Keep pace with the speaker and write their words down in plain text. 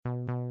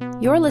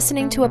You're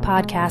listening to a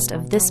podcast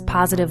of This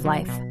Positive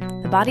Life,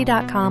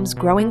 TheBody.com's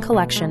growing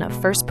collection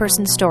of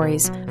first-person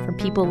stories from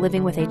people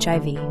living with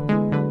HIV.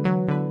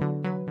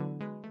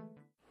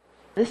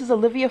 This is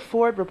Olivia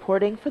Ford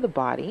reporting for The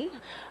Body.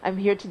 I'm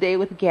here today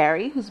with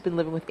Gary, who's been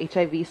living with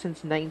HIV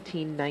since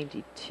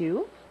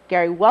 1992.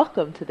 Gary,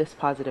 welcome to This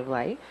Positive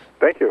Life.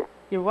 Thank you.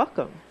 You're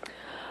welcome.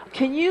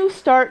 Can you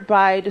start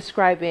by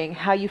describing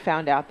how you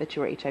found out that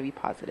you were HIV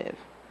positive?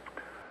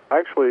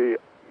 Actually,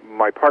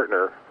 my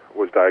partner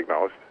was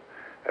diagnosed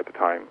at the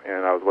time,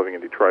 and I was living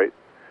in Detroit.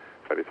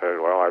 So I decided,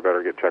 well, I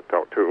better get checked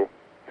out too.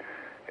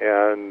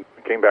 And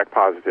came back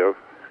positive.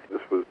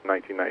 This was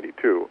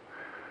 1992.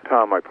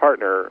 Tom, my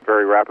partner,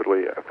 very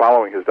rapidly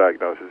following his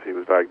diagnosis, he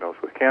was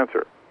diagnosed with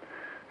cancer.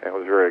 And it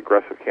was very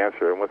aggressive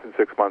cancer, and within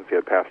 6 months he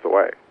had passed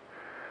away.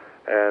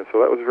 And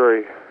so that was a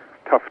very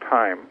tough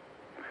time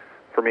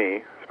for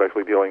me,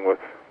 especially dealing with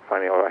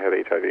finding out I had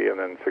HIV, and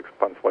then 6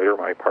 months later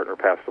my partner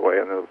passed away,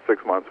 and those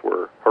 6 months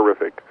were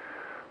horrific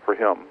for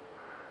him.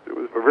 It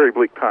was a very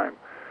bleak time,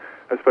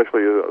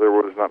 especially there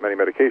was not many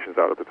medications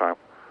out at the time.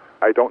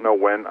 I don't know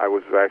when I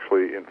was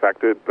actually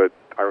infected, but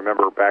I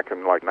remember back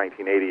in like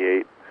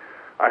 1988,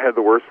 I had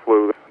the worst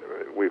flu.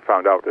 We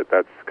found out that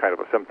that's kind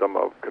of a symptom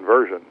of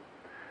conversion.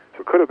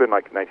 So it could have been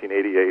like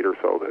 1988 or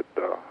so that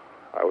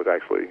I was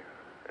actually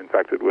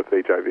infected with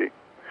HIV.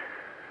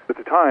 At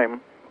the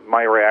time,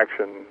 my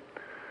reaction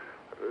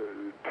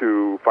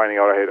to finding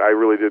out I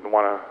really didn't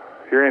want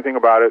to hear anything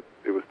about it.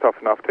 It was tough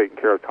enough taking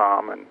care of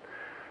Tom and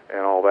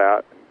all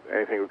that.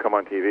 Anything would come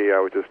on TV,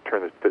 I would just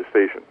turn the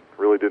station.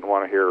 Really didn't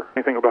want to hear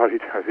anything about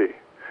HIV.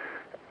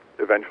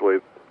 Eventually,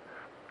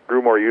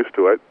 grew more used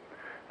to it.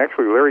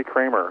 Actually, Larry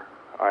Kramer,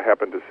 I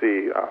happened to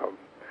see a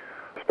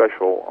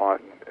special on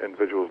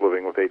individuals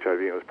living with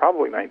HIV. It was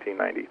probably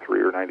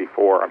 1993 or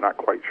 94. I'm not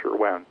quite sure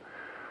when.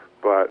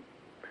 But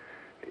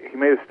he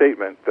made a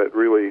statement that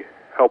really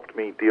helped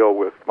me deal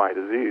with my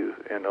disease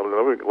and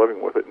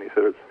living with it. And he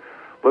said,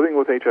 living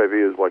with HIV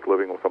is like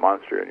living with a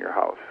monster in your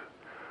house.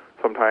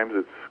 Sometimes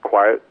it's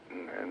quiet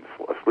and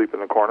asleep in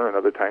the corner, and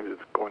other times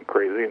it's going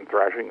crazy and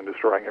thrashing and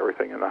destroying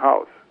everything in the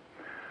house.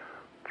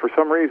 For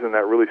some reason,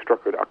 that really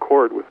struck a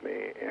chord with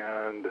me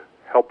and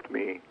helped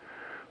me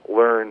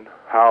learn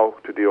how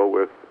to deal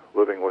with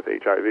living with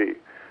HIV.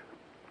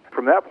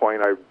 From that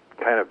point, I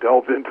kind of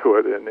delved into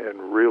it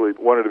and really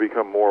wanted to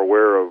become more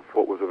aware of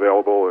what was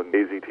available, and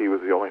AZT was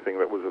the only thing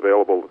that was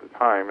available at the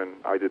time, and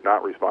I did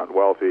not respond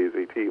well to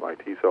AZT. My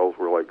T cells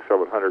were like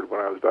 700 when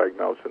I was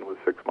diagnosed, and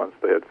within 6 months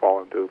they had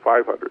fallen to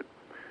 500.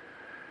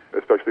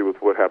 Especially with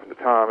what happened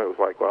to Tom, it was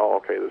like, well,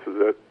 okay, this is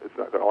it. It's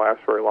not going to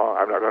last very long.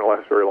 I'm not going to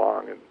last very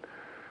long, and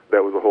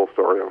that was the whole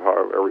story of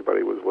how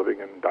everybody was living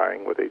and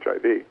dying with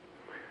HIV.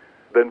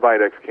 Then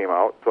Videx came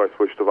out, so I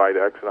switched to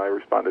Videx, and I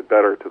responded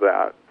better to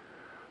that,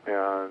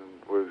 and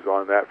was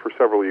on that for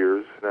several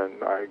years. Then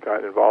I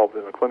got involved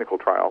in a clinical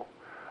trial.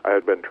 I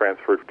had been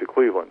transferred to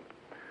Cleveland,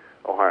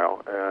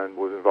 Ohio, and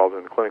was involved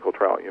in a clinical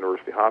trial at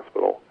University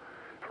Hospital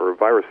for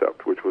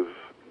Virusept, which was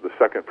the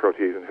second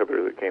protease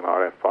inhibitor that came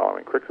out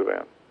following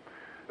Crixivan.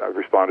 I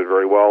responded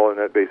very well, and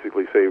that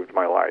basically saved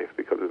my life,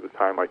 because at the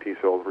time my T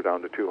cells were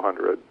down to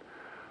 200.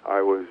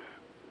 I was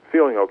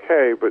feeling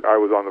okay, but I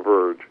was on the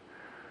verge.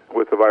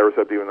 With the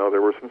Virusept, even though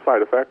there were some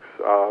side effects,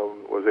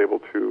 was able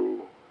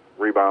to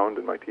rebound,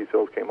 and my T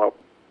cells came up.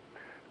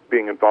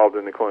 Being involved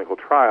in the clinical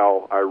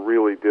trial, I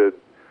really did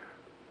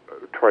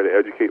try to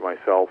educate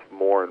myself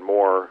more and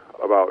more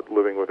about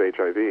living with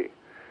HIV.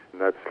 And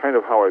that's kind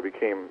of how I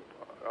became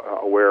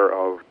aware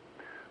of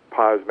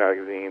POZ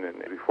magazine,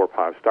 and before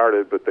POZ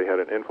started, but they had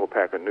an info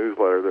pack, a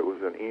newsletter that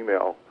was an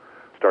email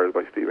started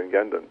by Stephen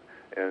Gendon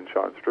and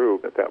Sean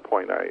Strube. At that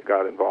point, I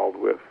got involved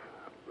with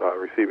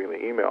receiving the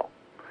email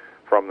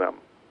from them.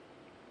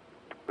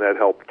 That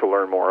helped to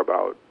learn more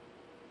about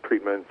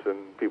treatments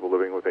and people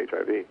living with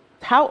HIV.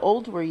 How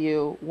old were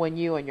you when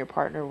you and your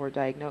partner were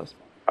diagnosed?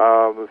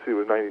 Let's see, it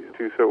was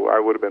 92, so I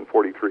would have been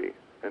 43,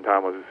 and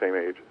Tom was the same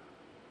age.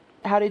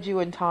 How did you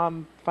and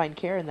Tom find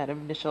care in that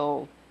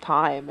initial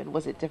time, and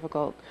was it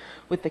difficult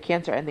with the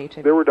cancer and the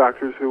HIV? There were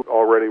doctors who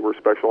already were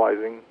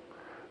specializing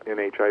in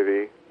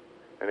HIV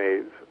and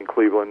AIDS. In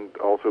Cleveland,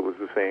 also was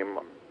the same.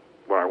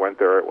 When I went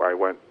there, I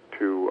went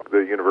to the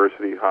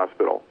University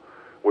Hospital,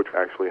 which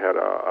actually had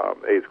a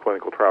AIDS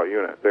clinical trial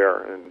unit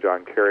there, and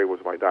John Carey was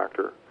my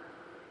doctor.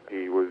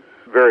 He was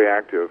very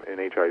active in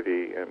HIV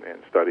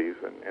and studies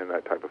and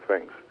that type of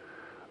things.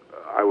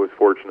 I was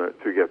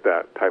fortunate to get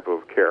that type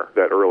of care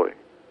that early.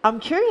 I'm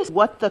curious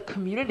what the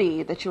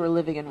community that you were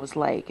living in was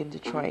like in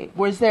Detroit.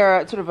 Was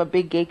there sort of a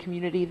big gay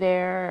community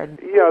there?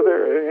 Yeah,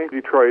 there in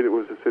Detroit, it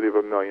was a city of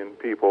 1 million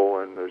people,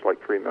 and there's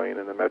like 3 million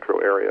in the metro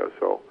area,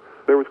 so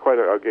there was quite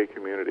a gay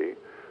community.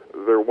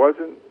 There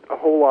wasn't a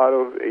whole lot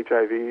of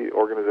HIV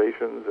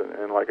organizations,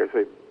 and like I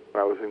say,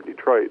 when I was in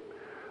Detroit,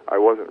 I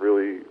wasn't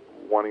really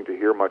wanting to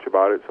hear much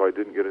about it, so I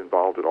didn't get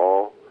involved at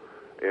all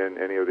in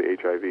any of the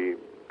HIV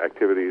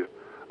activities.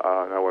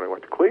 Now, when I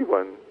went to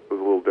Cleveland, it was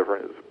a little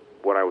different. It was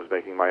when I was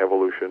making my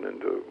evolution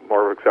into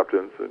more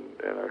acceptance, and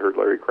I heard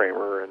Larry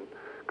Kramer and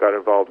got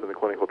involved in the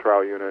clinical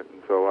trial unit,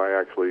 and so I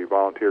actually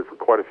volunteered for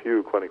quite a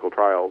few clinical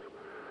trials.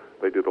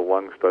 They did a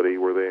lung study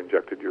where they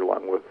injected your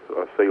lung with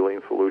a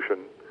saline solution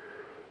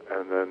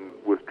and then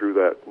withdrew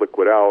that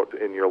liquid out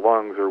in your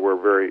lungs, or where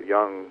very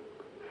young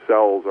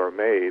cells are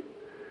made,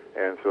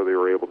 and so they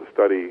were able to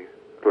study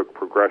the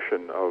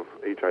progression of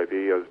HIV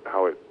as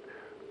how it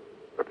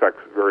affects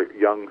very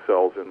young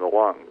cells in the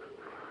lungs,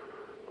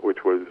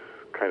 which was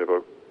kind of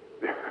a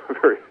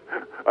very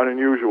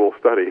unusual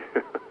study.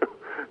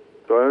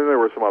 So then there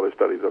were some other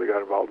studies that I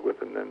got involved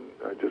with, and then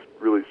I just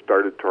really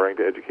started trying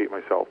to educate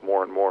myself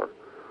more and more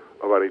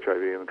about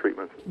HIV and the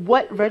treatments.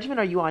 What regimen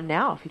are you on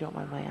now, if you don't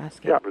mind my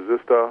asking? Yeah,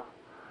 Resista,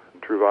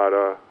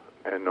 Truvada,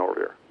 and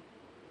Norvir.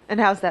 And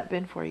how's that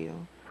been for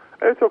you?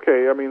 It's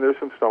okay. I mean, there's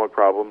some stomach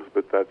problems,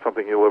 but that's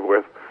something you live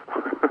with.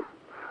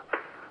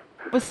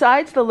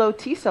 Besides the low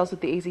T cells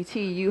with the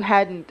AZT, you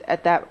hadn't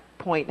at that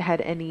point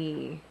had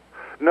any...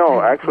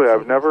 No, actually,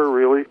 I've never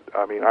really...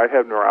 I mean, I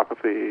had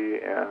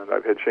neuropathy, and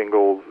I've had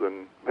shingles,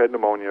 and had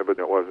pneumonia, but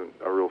it wasn't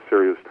a real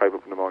serious type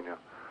of pneumonia.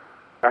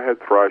 I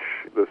had thrush,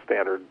 the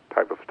standard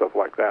type of stuff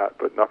like that,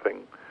 but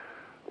nothing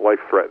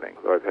life-threatening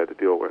that I've had to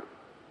deal with.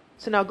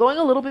 So now going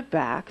a little bit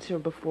back to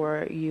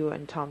before you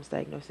and Tom's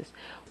diagnosis,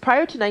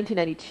 prior to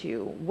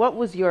 1992, what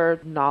was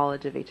your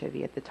knowledge of HIV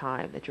at the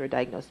time that you were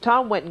diagnosed?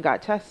 Tom went and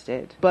got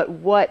tested, but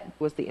what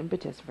was the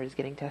impetus for his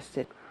getting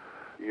tested?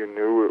 You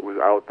knew it was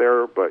out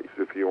there, but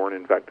if you weren't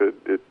infected,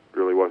 it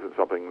really wasn't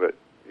something that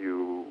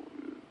you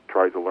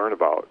tried to learn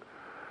about.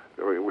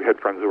 We had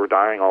friends that were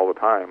dying all the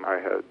time. I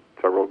had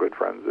several good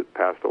friends that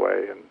passed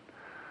away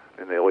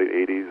in the late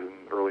 80s and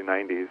early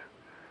 90s.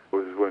 It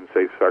was when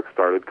safe sex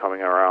started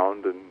coming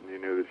around, and you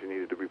knew that you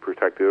needed to be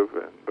protective.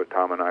 But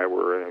Tom and I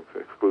were in an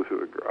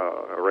exclusive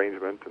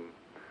arrangement, and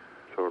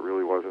so it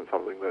really wasn't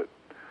something that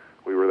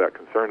we were that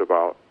concerned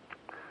about.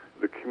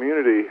 The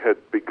community had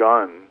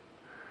begun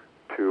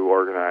to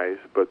organize,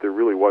 but there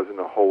really wasn't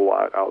a whole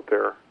lot out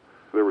there.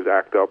 There was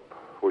ACT UP,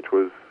 which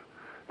was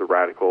the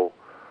radical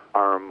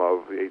arm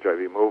of the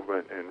HIV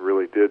movement, and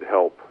really did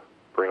help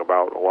bring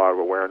about a lot of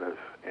awareness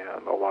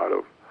and a lot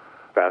of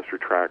faster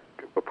track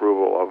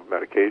approval of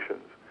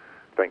medications.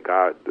 Thank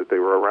God that they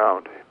were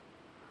around.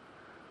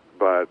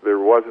 But there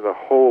wasn't a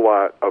whole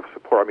lot of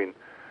support. I mean,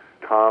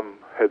 Tom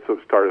had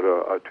started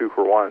a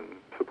 2-for-1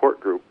 support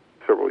group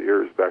several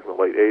years back in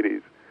the late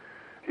 80s.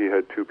 He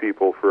had 2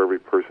 people for every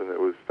person that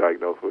was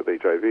diagnosed with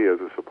HIV as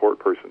a support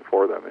person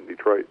for them in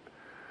Detroit.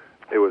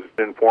 It was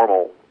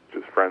informal,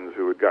 just friends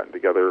who had gotten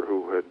together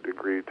who had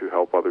agreed to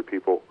help other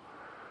people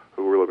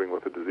who were living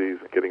with the disease,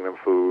 getting them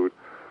food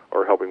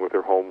or helping with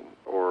their home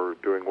or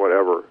doing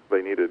whatever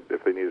they needed,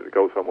 if they needed to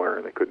go somewhere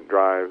and they couldn't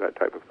drive, that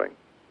type of thing.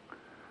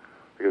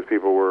 Because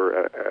people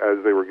were,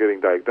 as they were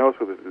getting diagnosed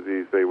with the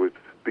disease, they would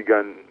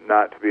begin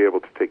not to be able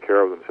to take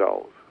care of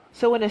themselves.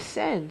 So in a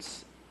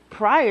sense,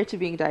 prior to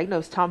being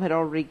diagnosed, Tom had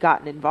already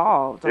gotten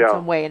involved in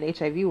some way in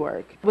HIV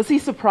work. Was he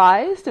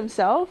surprised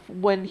himself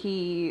when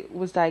he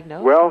was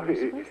diagnosed? Well,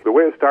 the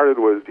way it started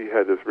was he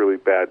had this really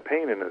bad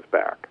pain in his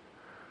back.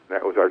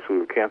 That was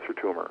actually a cancer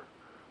tumor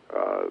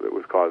that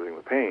was causing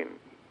the pain.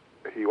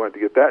 He went to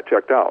get that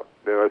checked out.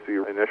 That's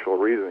the initial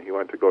reason he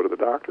went to go to the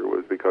doctor,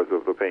 was because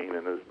of the pain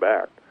in his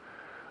back.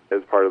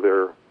 As part of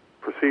their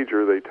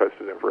procedure, they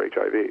tested him for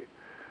HIV,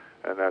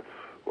 and that's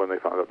when they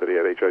found out that he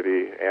had HIV,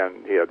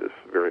 and he had this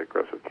very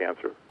aggressive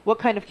cancer. What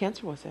kind of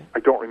cancer was it? I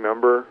don't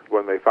remember.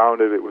 When they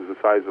found it, it was the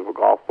size of a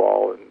golf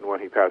ball, and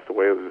when he passed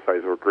away, it was the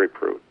size of a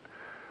grapefruit,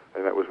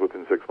 and that was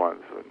within 6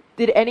 months.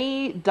 Did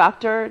any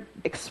doctor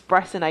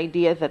express an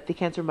idea that the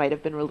cancer might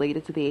have been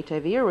related to the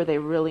HIV, or were they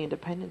really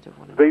independent of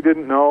one another? They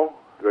didn't know.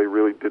 They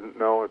really didn't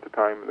know at the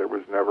time. There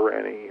was never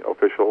any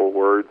official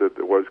word that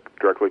it was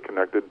directly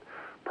connected.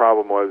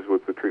 Problem was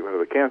with the treatment of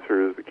the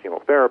cancer is the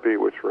chemotherapy,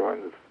 which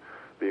ruins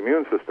the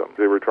immune system.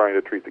 They were trying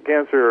to treat the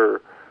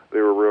cancer.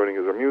 They were ruining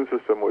his immune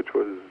system, which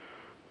was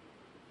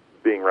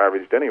being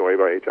ravaged anyway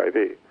by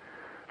HIV.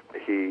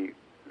 He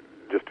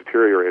just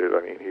deteriorated.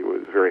 I mean, he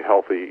was very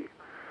healthy,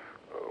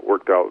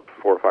 worked out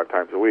 4 or 5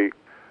 times a week.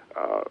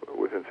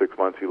 Within 6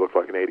 months, he looked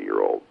like an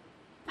 80-year-old.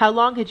 How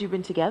long had you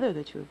been together,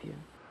 the two of you?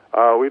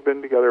 We'd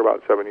been together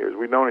about 7 years.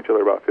 We'd known each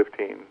other about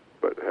 15,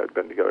 but had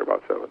been together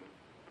about 7.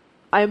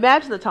 I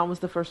imagine that Tom was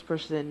the first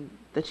person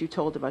that you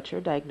told about your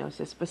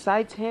diagnosis.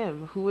 Besides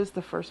him, who was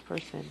the first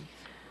person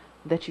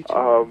that you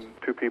told?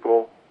 2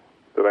 people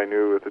that I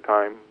knew at the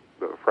time,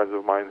 friends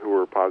of mine who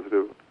were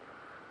positive.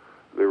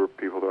 They were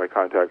people that I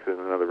contacted,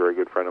 and another very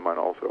good friend of mine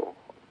also.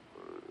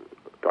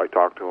 I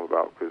talked to him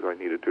about because I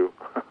needed to.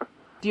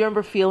 Do you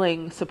remember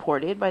feeling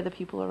supported by the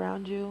people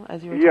around you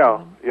as you were telling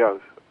them? Yes,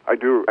 I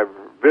do. I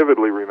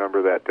vividly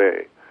remember that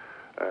day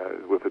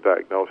with the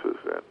diagnosis,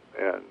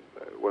 and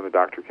when the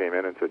doctor came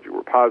in and said you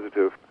were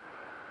positive.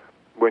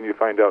 When you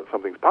find out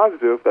something's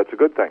positive, that's a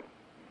good thing,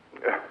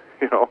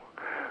 you know.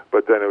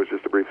 But then it was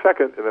just a brief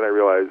second, and then I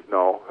realized,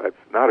 no, that's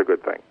not a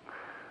good thing.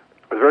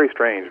 It was very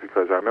strange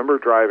because I remember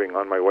driving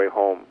on my way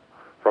home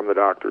from the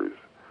doctor's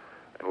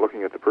and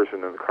looking at the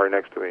person in the car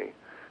next to me,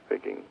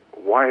 thinking,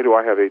 why do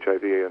I have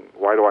HIV and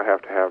why do I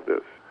have to have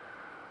this?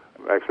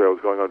 Actually, I was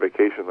going on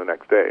vacation the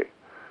next day.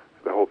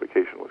 The whole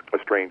vacation was a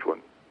strange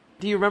one.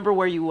 Do you remember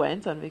where you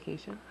went on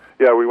vacation?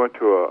 Yeah, we went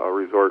to a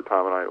resort.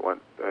 Tom and I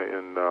went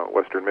in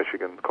western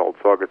Michigan called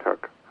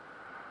Saugatuck.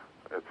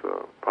 It's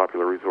a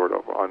popular resort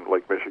on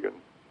Lake Michigan.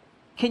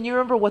 Can you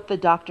remember what the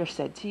doctor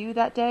said to you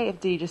that day?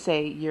 Did he just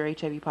say, you're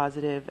HIV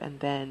positive, and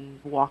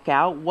then walk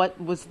out? What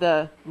was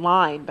the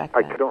line back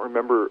then? I don't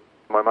remember.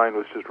 My mind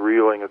was just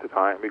reeling at the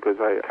time because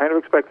I kind of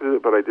expected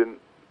it, but I didn't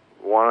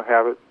want to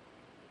have it.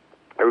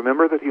 I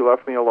remember that he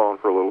left me alone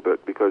for a little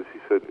bit because he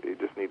said, you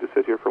just need to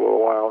sit here for a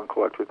little while and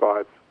collect your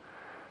thoughts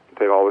and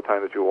take all the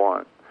time that you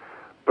want.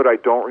 But I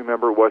don't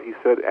remember what he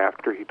said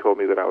after he told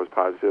me that I was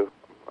positive.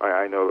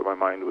 I know that my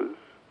mind was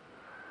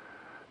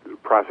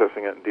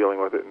processing it and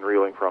dealing with it and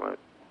reeling from it.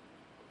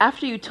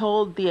 After you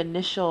told the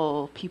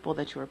initial people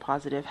that you were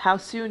positive, how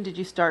soon did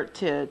you start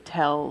to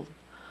tell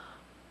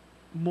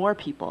more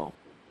people?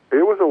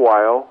 It was a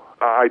while.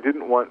 I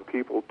didn't want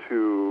people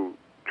to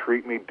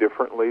treat me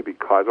differently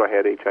because I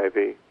had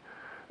HIV.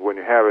 When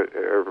you have it,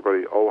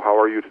 everybody, oh, how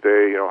are you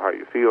today? How are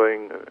you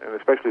feeling? And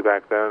especially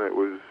back then, it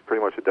was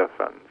pretty much a death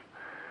sentence.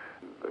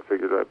 I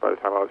figured that by the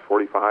time I was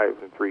 45,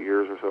 in 3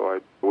 years or so, I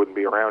wouldn't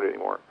be around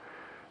anymore.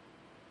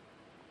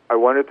 I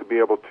wanted to be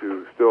able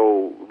to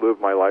still live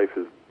my life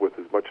with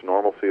as much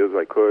normalcy as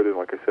I could, and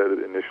like I said,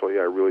 initially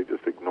I really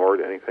just ignored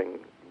anything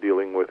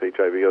dealing with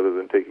HIV other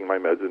than taking my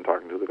meds and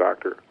talking to the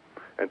doctor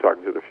and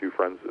talking to the few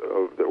friends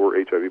that were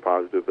HIV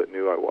positive that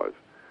knew I was,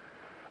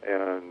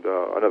 and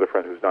another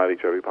friend who's not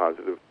HIV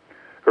positive.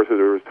 Of course, there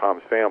was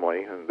Tom's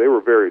family, and they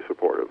were very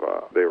supportive.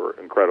 They were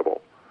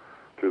incredible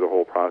through the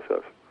whole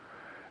process.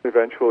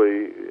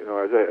 Eventually,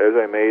 as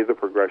I made the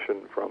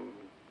progression from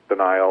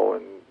denial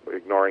and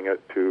ignoring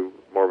it to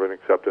more of an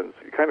acceptance,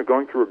 you're kind of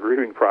going through a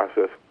grieving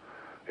process,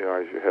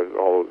 as you have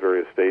all those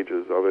various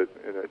stages of it,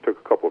 and it took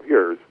a couple of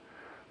years,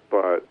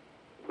 but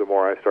the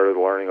more I started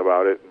learning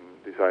about it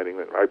and deciding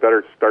that I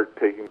better start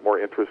taking more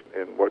interest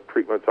in what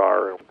treatments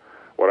are and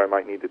what I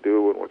might need to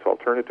do and what's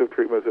alternative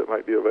treatments that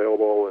might be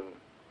available, and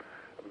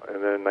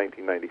then in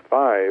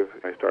 1995,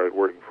 I started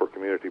working for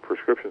Community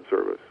Prescription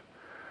Service,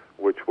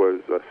 which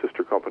was a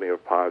sister company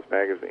of Paz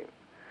Magazine.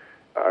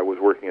 I was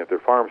working at their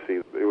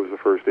pharmacy. It was the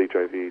first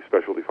HIV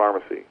specialty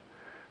pharmacy.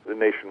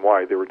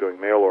 Nationwide, they were doing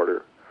mail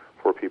order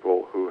for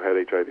people who had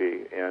HIV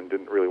and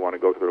didn't really want to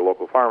go to their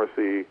local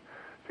pharmacy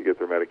to get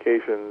their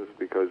medications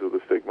because of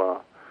the stigma.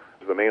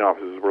 The main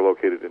offices were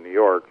located in New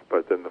York,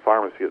 but then the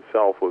pharmacy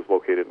itself was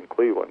located in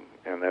Cleveland,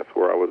 and that's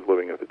where I was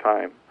living at the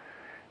time,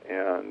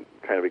 and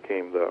kind of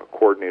became the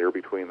coordinator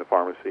between the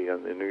pharmacy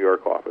and the New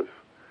York office.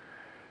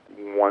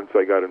 Once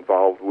I got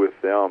involved with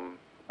them,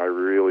 I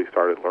really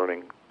started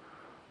learning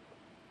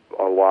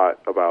a lot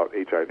about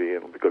HIV,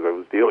 and because I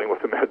was dealing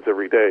with the meds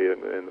every day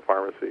in the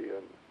pharmacy,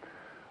 and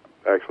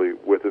actually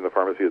within the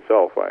pharmacy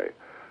itself, I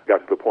got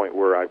to the point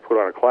where I put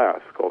on a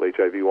class called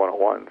HIV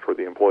 101 for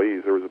the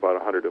employees. There was about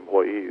 100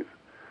 employees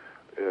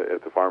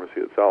at the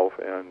pharmacy itself,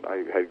 and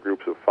I had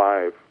groups of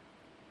 5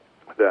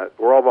 that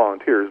were all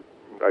volunteers.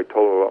 I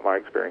told them about my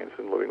experience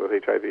in living with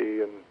HIV,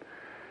 and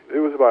it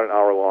was about an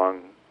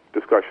hour-long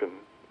discussion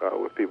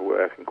with people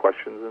asking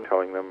questions and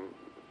telling them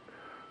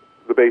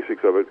the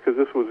basics of it, because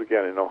this was,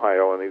 again, in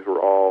Ohio, and these were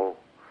all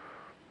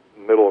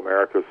middle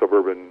America,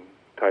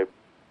 suburban-type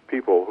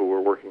people who were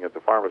working at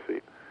the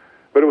pharmacy.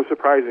 But it was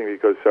surprising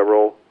because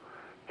several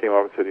came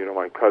up and said,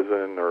 my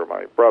cousin or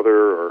my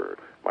brother or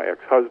my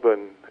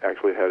ex-husband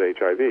actually had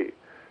HIV.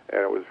 And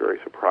it was very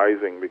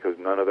surprising because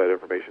none of that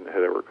information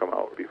had ever come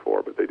out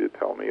before, but they did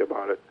tell me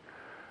about it.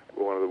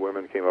 One of the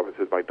women came up and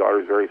said, my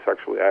daughter's very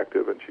sexually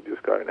active and she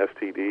just got an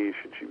STD.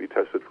 Should she be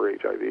tested for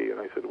HIV? And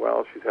I said,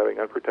 well, she's having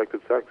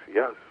unprotected sex.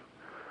 Yes,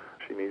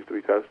 she needs to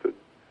be tested.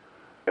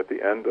 At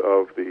the end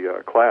of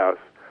the class,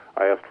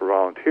 I asked for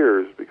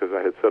volunteers because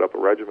I had set up a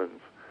regimen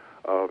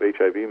of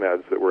HIV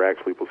meds that were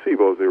actually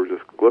placebos. They were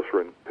just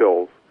glycerin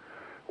pills,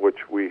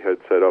 which we had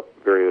set up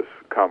various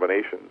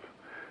combinations.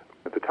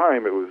 At the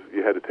time, it was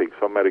you had to take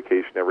some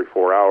medication every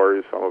 4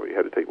 hours. Some of it you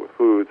had to take with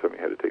food. Some you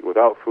had to take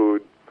without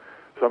food.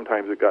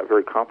 Sometimes it got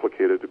very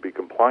complicated to be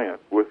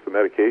compliant with the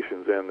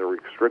medications and the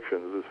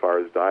restrictions as far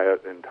as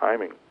diet and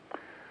timing.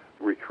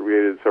 We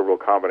created several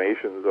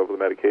combinations of the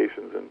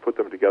medications and put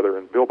them together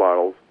in pill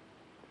bottles.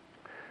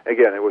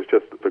 Again, it was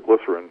just the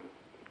glycerin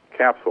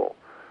capsule,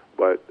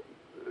 but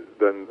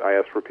then I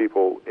asked for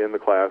people in the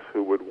class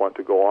who would want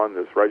to go on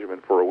this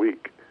regimen for a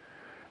week.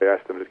 I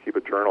asked them to keep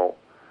a journal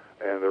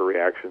and their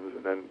reactions,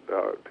 and then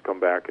to come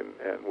back, and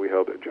we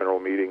held a general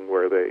meeting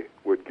where they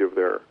would give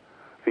their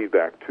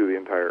feedback to the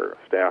entire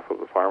staff of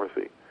the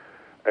pharmacy.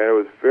 And it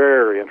was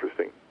very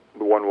interesting.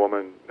 The one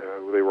woman,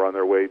 they were on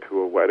their way to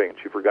a wedding.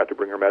 She forgot to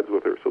bring her meds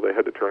with her, so they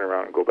had to turn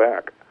around and go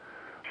back.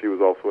 She was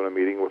also in a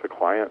meeting with a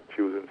client.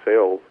 She was in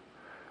sales,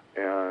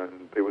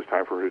 and it was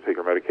time for her to take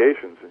her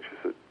medications. And she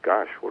said,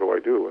 gosh, what do I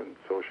do? And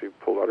so she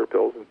pulled out her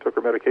pills and took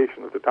her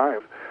medication at the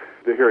time.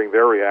 Hearing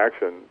their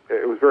reaction,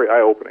 it was very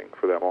eye-opening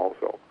for them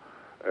also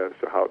as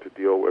to how to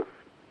deal with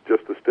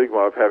just the stigma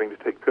of having to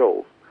take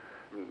pills.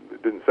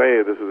 It didn't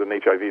say this is an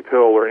HIV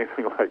pill or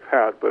anything like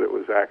that, but it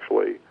was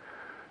actually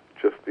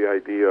just the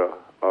idea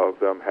of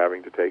them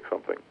having to take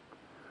something.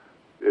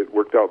 It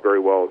worked out very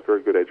well. It's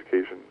very good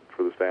education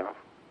for the staff.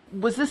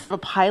 Was this a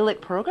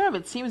pilot program?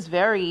 It seems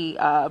very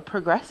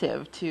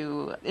progressive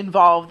to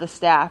involve the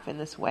staff in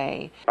this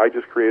way. I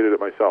just created it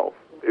myself.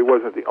 It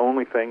wasn't the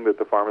only thing that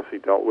the pharmacy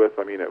dealt with.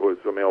 I mean, it was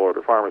a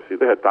mail-order pharmacy.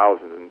 They had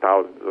thousands and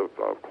thousands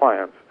of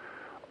clients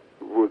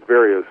with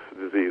various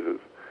diseases.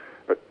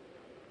 But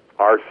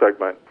our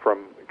segment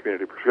from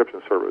Community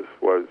Prescription Service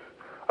was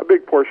a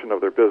big portion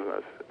of their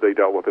business. They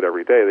dealt with it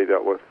every day. They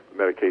dealt with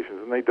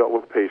medications, and they dealt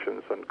with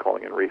patients and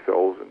calling in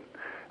refills. And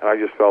I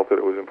just felt that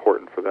it was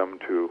important for them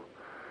to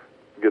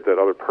get that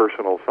other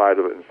personal side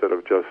of it instead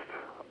of just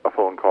a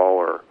phone call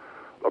or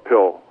a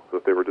pill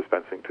that they were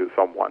dispensing to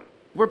someone.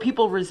 Were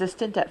people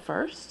resistant at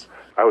first?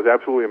 I was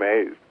absolutely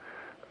amazed.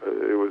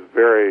 It was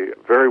very,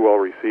 very well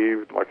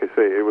received. Like I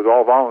say, it was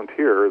all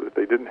volunteer, that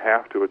they didn't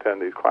have to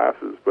attend these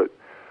classes, but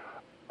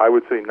I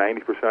would say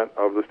 90%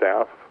 of the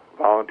staff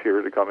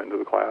volunteered to come into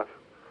the class.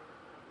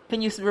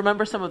 Can you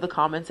remember some of the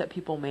comments that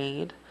people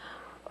made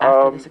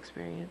after this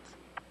experience?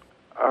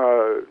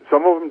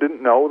 Some of them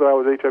didn't know that I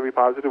was HIV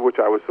positive, which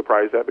I was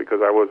surprised at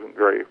because I was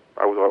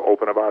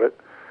open about it.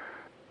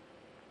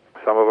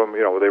 Some of them,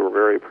 they were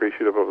very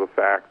appreciative of the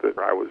fact that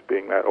I was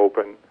being that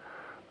open.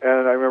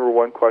 And I remember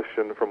one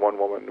question from one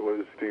woman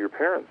was, do your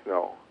parents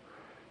know?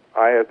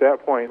 At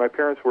that point, my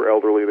parents were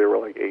elderly. They were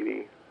like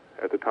 80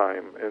 at the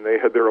time, and they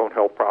had their own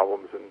health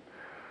problems, and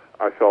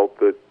I felt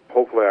that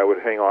hopefully I would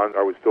hang on,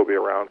 I would still be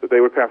around, that they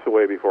would pass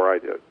away before I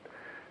did,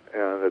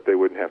 and that they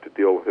wouldn't have to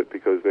deal with it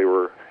because they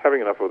were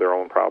having enough of their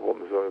own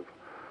problems of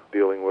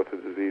dealing with the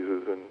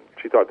diseases. And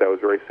she thought that was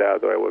very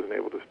sad that I wasn't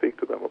able to speak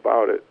to them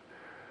about it,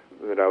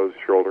 that I was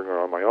shouldering it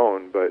on my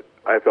own. But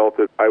I felt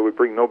that I would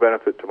bring no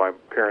benefit to my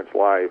parents'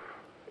 life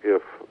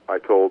if I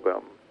told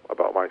them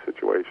about my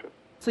situation.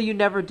 So you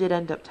never did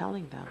end up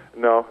telling them?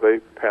 No, they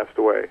passed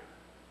away.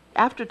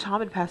 After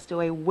Tom had passed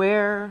away,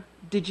 where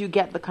did you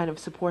get the kind of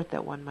support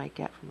that one might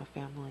get from a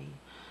family?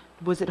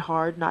 Was it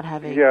hard not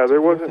having... Yeah,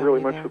 there wasn't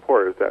really there? much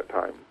support at that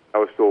time. I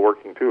was still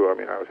working, too. I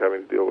mean, I was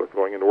having to deal with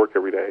going into work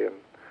every day, and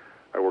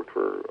I worked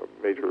for a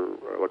major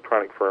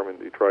electronic firm in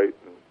Detroit,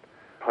 and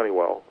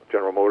Honeywell.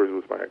 General Motors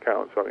was my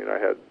account, so I mean, I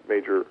had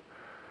major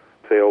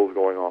sales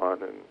going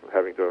on and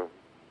having to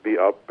be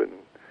up and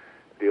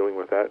dealing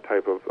with that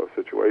type of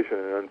situation.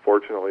 And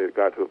unfortunately, it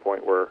got to the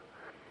point where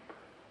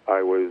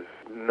I was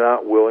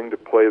not willing to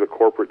play the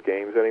corporate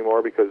games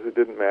anymore because it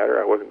didn't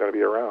matter. I wasn't going to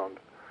be around.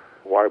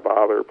 Why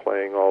bother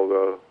playing all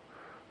the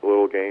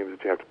little games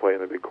that you have to play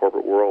in the big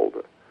corporate world?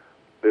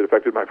 It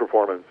affected my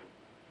performance.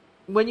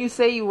 When you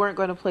say you weren't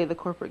going to play the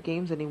corporate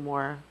games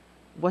anymore,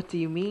 what do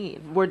you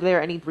mean? Were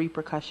there any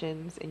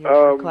repercussions in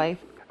your work life?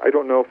 I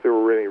don't know if there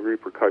were any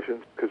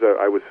repercussions because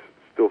I was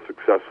still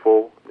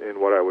successful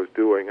in what I was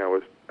doing. I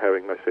was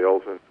having my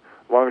sales, and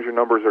as long as your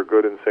numbers are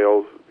good in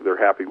sales, they're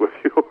happy with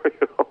you.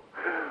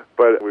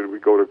 But when we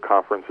go to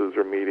conferences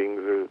or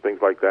meetings or things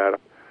like that,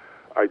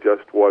 I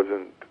just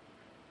wasn't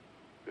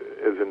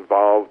as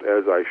involved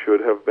as I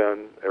should have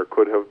been or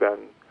could have been,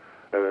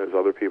 and as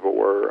other people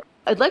were.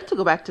 I'd like to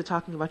go back to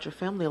talking about your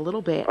family a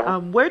little bit.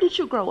 Where did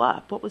you grow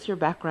up? What was your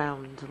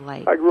background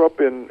like? I grew up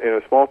in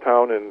a small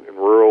town in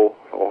rural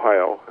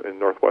Ohio, in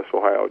northwest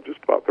Ohio, just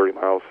about 30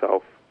 miles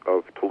south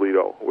of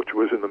Toledo, which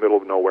was in the middle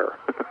of nowhere.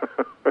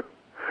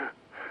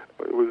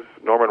 It was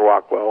Norman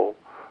Rockwell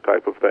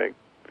type of thing.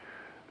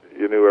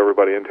 You knew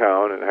everybody in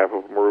town, and half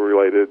of them were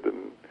related,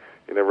 and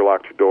you never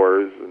locked your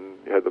doors, and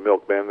you had the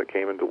milkman that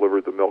came and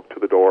delivered the milk to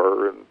the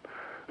door, and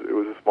it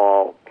was a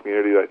small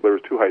community. There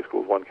was two high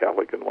schools, one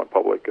Catholic and one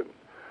public, and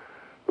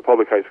the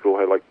public high school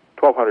had like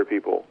 1,200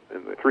 people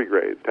in the three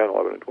grades, 10,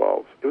 11, and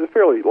 12. It was a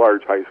fairly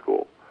large high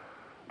school,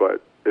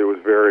 but it was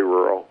very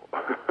rural.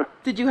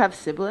 Did you have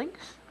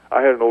siblings?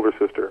 I had an older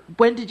sister.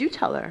 When did you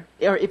tell her?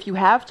 Or if you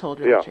have told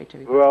her that you're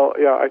HIV? Well,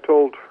 yeah, I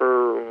told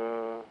her,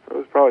 it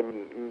was probably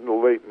in the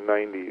late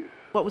 90s.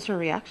 What was her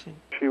reaction?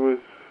 She was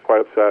quite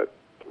upset.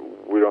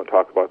 We don't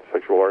talk about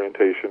sexual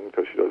orientation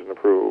because she doesn't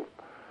approve.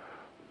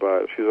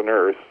 But she's a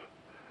nurse.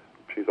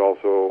 She's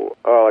also,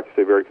 I like to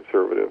say, very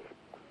conservative.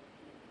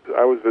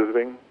 I was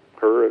visiting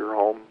her at her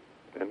home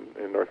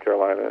in North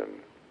Carolina and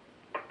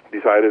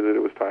decided that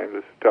it was time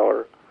to tell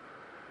her.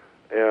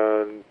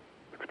 And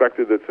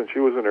expected that since she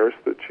was a nurse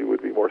that she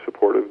would be more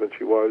supportive than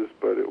she was,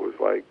 but it was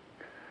like,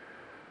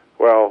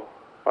 well,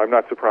 I'm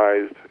not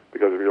surprised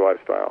because of your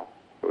lifestyle.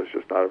 It was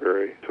just not a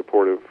very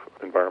supportive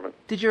environment.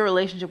 Did your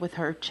relationship with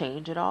her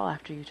change at all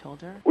after you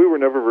told her? We were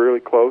never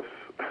really close,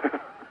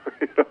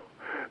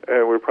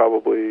 and we're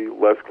probably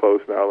less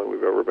close now than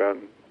we've ever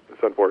been.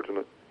 It's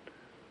unfortunate.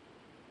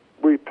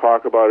 We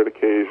talk about it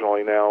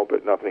occasionally now,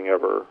 but nothing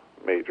ever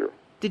major.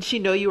 Did she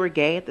know you were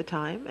gay at the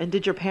time? And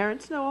did your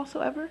parents know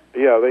also ever?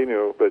 Yeah, they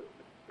knew, but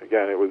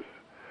again, it was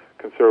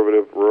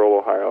conservative, rural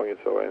Ohio,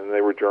 and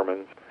they were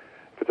Germans.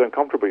 If it's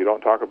uncomfortable, you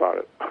don't talk about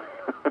it.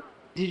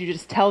 Did you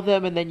just tell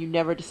them and then you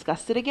never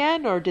discussed it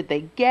again, or did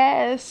they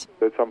guess?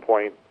 At some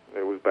point,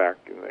 it was back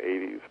in the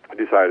 80s, I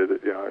decided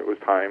that it was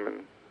time,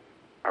 and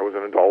I was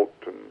an adult,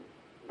 and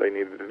they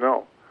needed to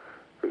know.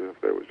 as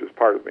if it was just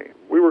part of me.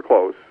 We were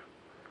close,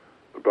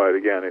 but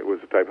again, it was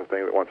the type of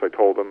thing that once I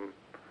told him,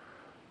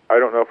 I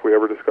don't know if we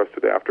ever discussed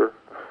it after.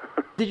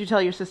 Did you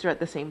tell your sister at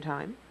the same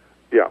time?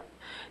 Yeah.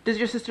 Does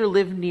your sister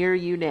live near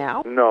you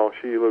now? No,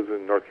 she lives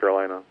in North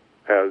Carolina,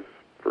 has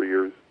for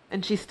years.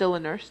 And she's still a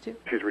nurse, too?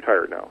 She's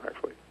retired now,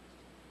 actually.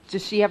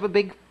 Does she have a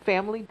big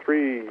family?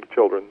 3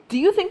 children. Do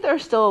you think there are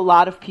still a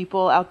lot of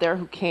people out there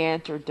who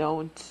can't or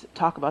don't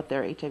talk about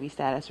their HIV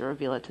status or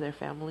reveal it to their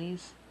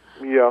families?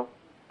 Yeah,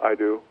 I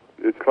do.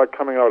 It's like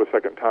coming out a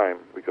second time,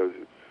 because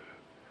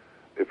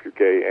if you're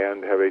gay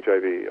and have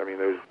HIV, I mean,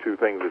 there's 2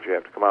 things that you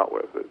have to come out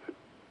with.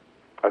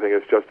 I think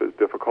it's just as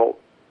difficult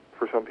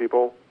for some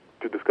people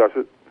to discuss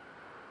it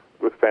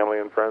with family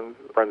and friends.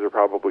 Friends are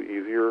probably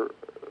easier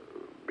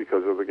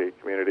because of the gay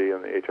community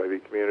and the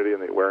HIV community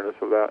and the awareness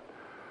of that.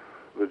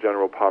 The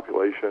general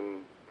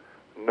population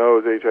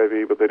knows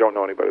HIV, but they don't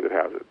know anybody that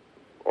has it.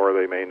 Or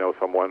they may know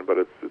someone, but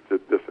it's a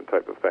distant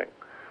type of thing.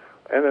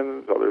 And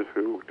then there's others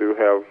who do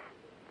have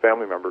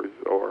family members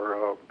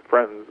or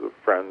friends of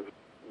friends.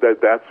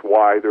 That's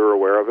why they're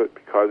aware of it,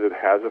 because it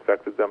has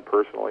affected them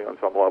personally on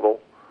some level.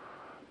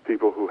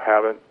 People who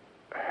haven't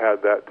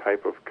had that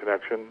type of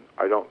connection,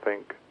 I don't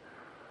think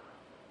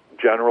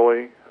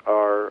generally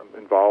are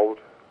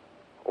involved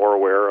or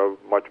aware of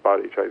much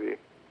about HIV.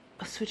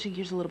 Switching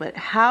gears a little bit,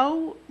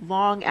 how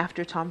long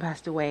after Tom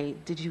passed away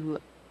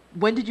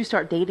when did you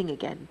start dating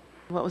again?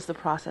 What was the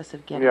process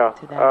of getting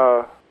to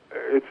that?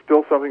 It's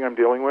still something I'm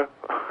dealing with,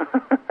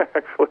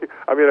 actually.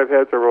 I mean, I've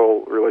had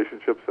several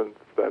relationships since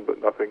then,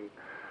 but nothing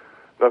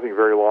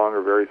very long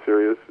or very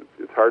serious.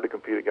 It's hard to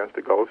compete against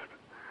a ghost.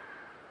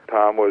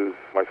 Tom was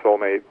my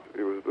soulmate.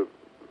 It was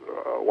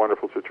a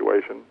wonderful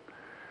situation.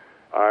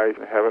 I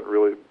haven't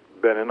really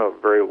been in a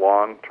very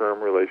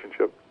long-term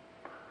relationship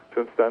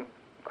since then.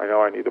 I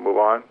know I need to move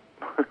on,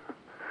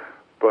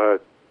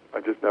 but I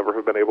just never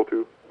have been able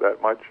to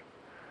that much.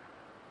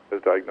 I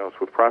was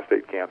diagnosed with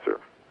prostate cancer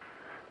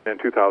in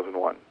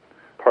 2001.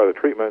 Part of the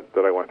treatment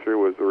that I went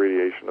through was the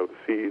radiation of the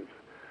seeds,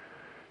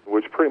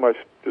 which pretty much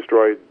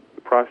destroyed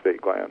the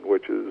prostate gland,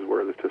 which is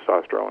where the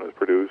testosterone is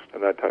produced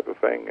and that type of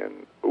thing.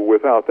 And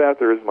without that,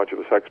 there isn't much of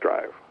a sex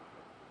drive.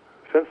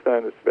 Since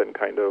then, it's been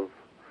kind of,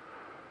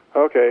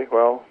 okay,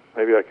 well,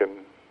 maybe I can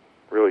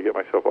really get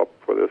myself up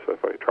for this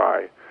if I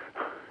try.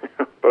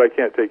 But I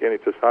can't take any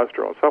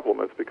testosterone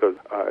supplements because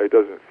it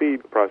doesn't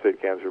feed prostate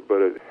cancer,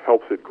 but it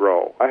helps it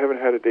grow. I haven't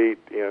had a date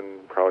in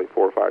probably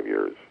 4 or 5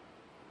 years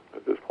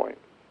at this point.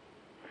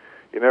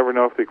 You never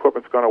know if the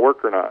equipment's going to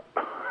work or not.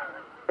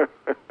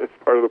 It's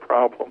part of the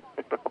problem.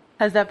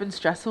 Has that been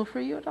stressful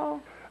for you at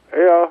all?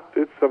 Yeah,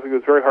 it's something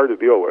that's very hard to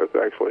deal with,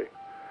 actually.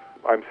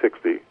 I'm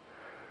 60,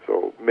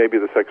 so maybe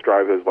the sex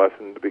drive has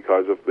lessened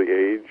because of the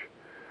age.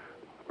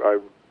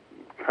 I'm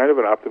kind of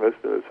an optimist,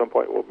 and at some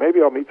point, well, maybe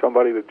I'll meet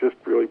somebody that just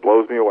really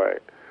blows me away.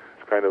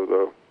 It's kind of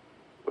the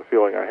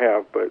feeling I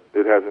have, but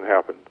it hasn't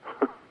happened.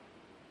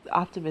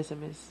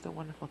 Optimism is a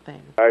wonderful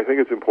thing. I think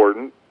it's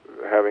important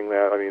having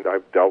that. I mean,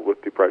 I've dealt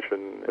with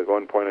depression. At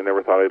one point, I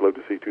never thought I'd live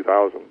to see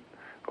 2000.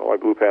 Well, I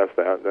blew past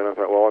that. Then I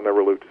thought, well, I'll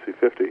never live to see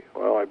 50.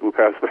 Well, I blew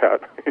past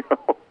that.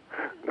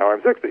 Now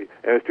I'm 60, and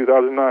it's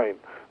 2009.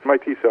 My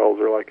T cells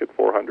are like at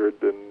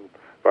 400, and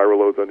viral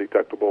load's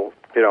undetectable.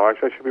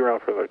 Actually, I should be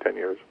around for another 10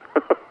 years.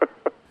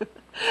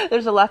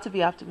 There's a lot to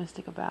be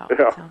optimistic about,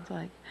 yeah. It sounds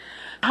like.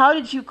 How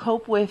did you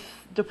cope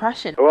with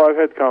depression? Well, I've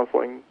had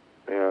counseling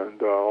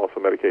and also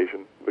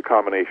medication. The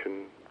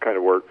combination kind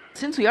of works.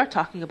 Since we are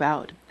talking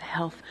about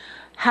health,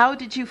 how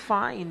did you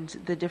find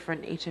the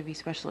different HIV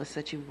specialists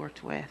that you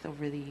worked with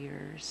over the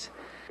years?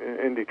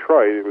 In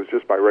Detroit, it was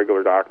just my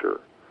regular doctor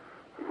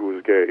who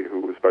was gay, who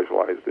was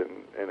specialized in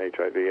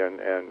HIV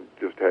and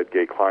just had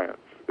gay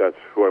clients. That's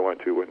who I went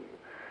to.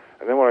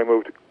 And then when I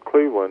moved to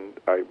Cleveland,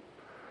 I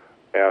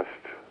asked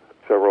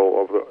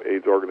several of the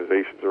AIDS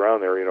organizations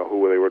around there,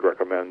 who they would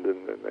recommend,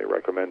 and they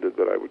recommended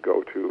that I would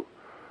go to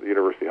the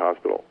University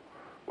Hospital,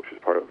 which is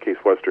part of Case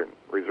Western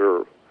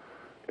Reserve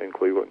in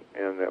Cleveland,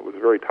 and that was a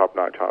very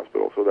top-notch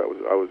hospital. So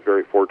I was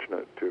very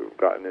fortunate to have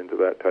gotten into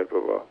that type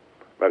of a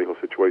medical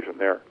situation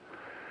there.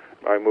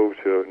 I moved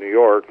to New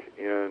York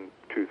in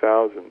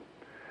 2000.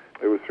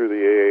 It was through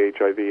the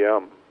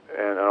AAHIVM,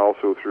 and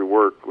also through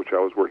work, which I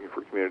was working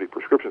for Community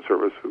Prescription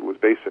Service, who was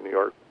based in New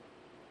York.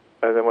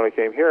 And then when I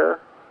came here,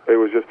 it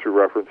was just through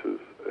references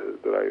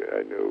that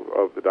I knew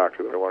of the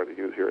doctor that I wanted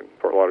to use here in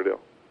Fort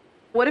Lauderdale.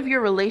 What have your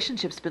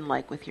relationships been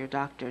like with your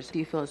doctors? Do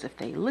you feel as if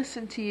they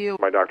listen to you?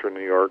 My doctor in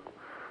New York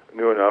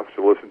knew enough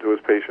to listen to his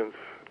patients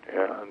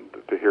and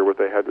to hear what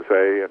they had to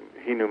say, and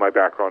he knew my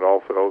background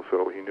also,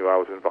 so he knew I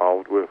was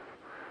involved with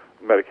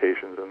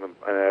medications, and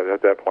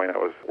at that point I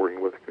was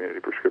working with Community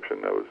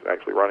Prescription. I was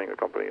actually running a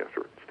company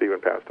after Stephen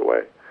passed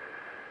away.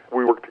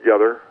 We worked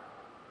together,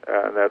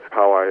 and that's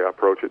how I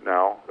approach it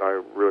now.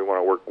 I really want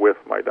to work with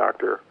my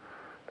doctor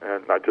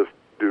and not just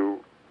do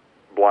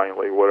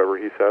blindly whatever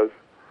he says.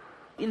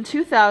 In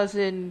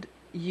 2000,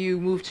 you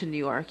moved to New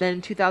York. Then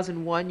in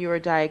 2001, you were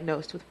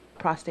diagnosed with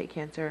prostate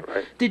cancer.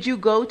 Right. Did you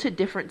go to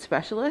different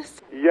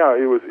specialists? Yeah,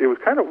 it was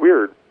kind of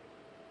weird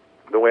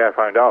the way I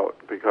found out,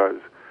 because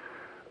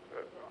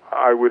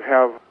I would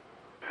have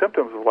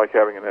symptoms of like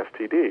having an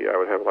STD. I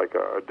would have like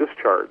a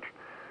discharge.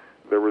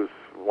 There was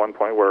one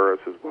point where I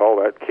says, well,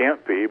 that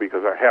can't be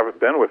because I haven't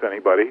been with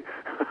anybody,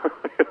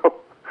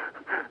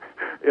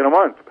 in a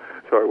month.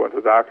 So I went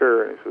to the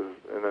doctor, and he says,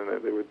 and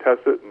then they would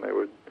test it, and they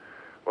would,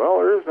 well,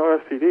 there is no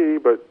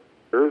STD, but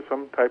there is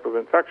some type of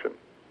infection.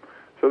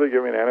 So they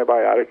give me an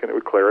antibiotic, and it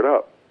would clear it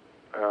up.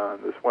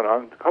 This went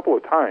on a couple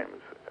of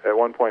times. At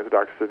one point, the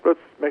doctor said, let's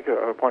make an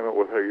appointment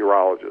with a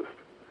urologist.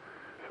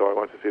 So I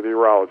went to see the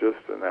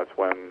urologist, and that's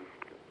when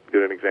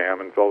did an exam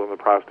and felt in the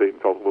prostate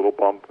and felt a little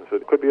bump and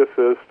said, it could be a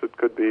cyst, it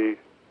could be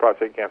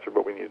prostate cancer,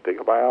 but we need to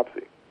take a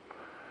biopsy.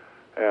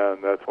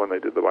 And that's when they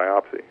did the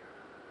biopsy.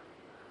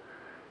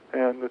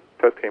 And the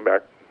test came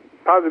back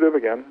positive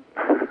again.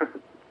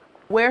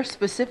 Where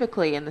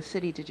specifically in the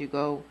city did you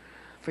go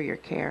for your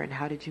care, and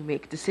how did you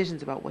make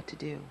decisions about what to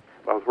do?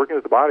 I was working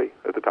at the Body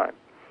at the time.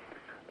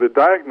 The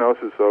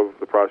diagnosis of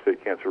the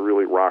prostate cancer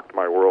really rocked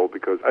my world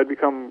because I'd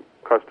become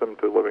accustomed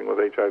to living with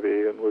HIV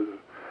and was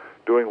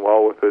doing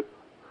well with it.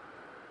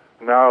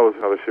 Now it was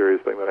another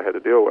serious thing that I had to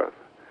deal with.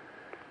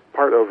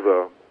 Part of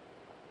the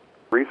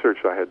research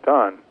I had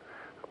done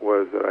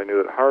was that I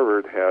knew that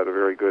Harvard had a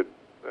very good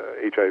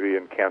HIV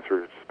and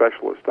cancer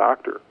specialist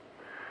doctor.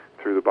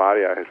 Through the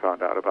Body, I had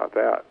found out about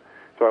that.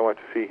 So I went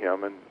to see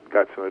him and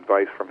got some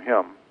advice from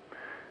him.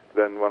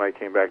 Then when I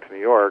came back to New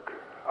York,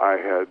 I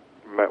had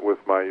met with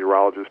my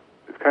urologist.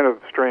 It's kind of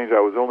strange. I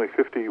was only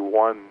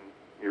 51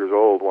 years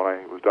old when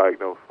I was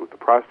diagnosed with the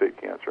prostate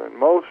cancer, and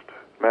most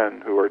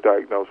men who are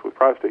diagnosed with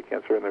prostate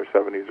cancer in their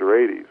 70s or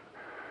 80s.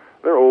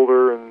 They're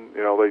older and,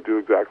 they do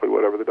exactly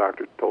whatever the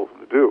doctor told them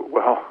to do.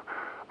 Well,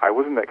 I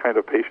wasn't that kind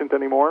of patient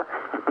anymore.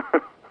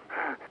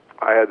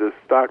 I had this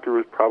doctor who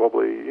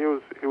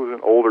was he was an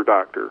older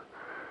doctor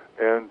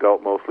and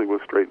dealt mostly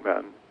with straight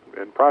men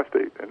and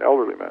prostate and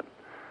elderly men.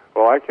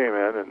 Well, I came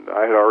in and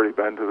I had already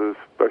been to the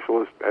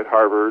specialist at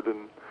Harvard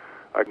and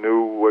I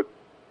knew what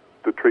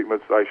the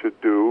treatments I should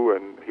do,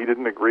 and he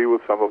didn't agree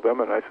with some of them,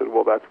 and I said,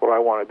 well, that's what I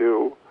want to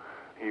do.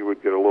 He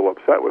would get a little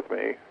upset with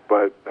me,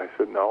 but I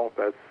said, no,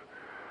 that's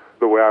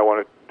the way I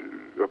want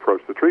to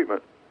approach the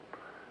treatment.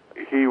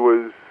 He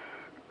was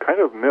kind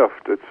of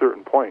miffed at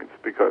certain points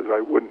because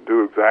I wouldn't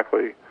do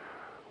exactly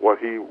what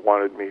he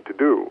wanted me to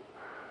do,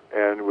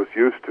 and was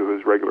used to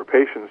his regular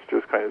patients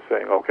just kind of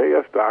saying, okay,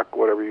 yes, doc,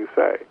 whatever you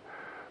say.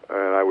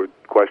 And I would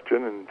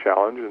question and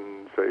challenge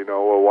and say,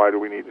 no, well, why do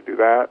we need to do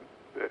that?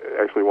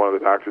 Actually, one of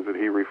the doctors that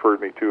he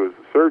referred me to as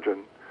a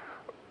surgeon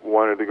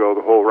wanted to go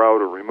the whole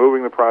route of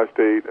removing the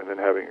prostate and then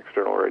having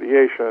external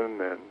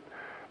radiation,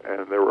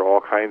 and there were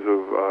all kinds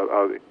of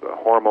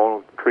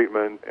hormone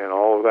treatment and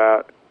all of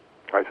that.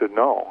 I said,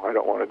 no, I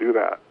don't want to do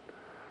that.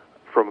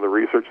 From the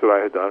research that I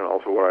had done and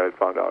also what I had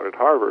found out at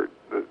Harvard,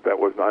 that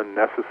was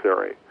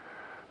unnecessary,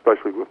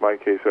 especially with my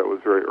case that was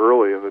very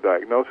early in the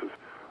diagnosis.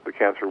 The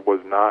cancer was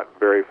not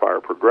very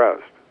far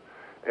progressed,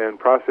 and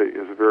prostate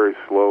is a very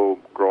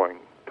slow-growing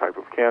type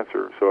of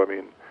cancer. So,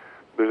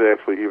 there's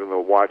actually even the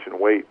watch and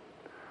wait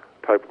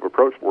type of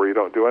approach where you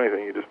don't do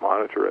anything, you just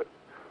monitor it.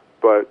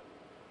 But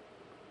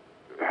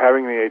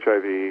having the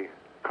HIV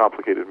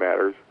complicated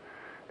matters,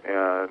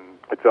 and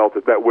I felt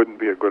that wouldn't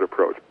be a good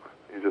approach.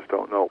 You just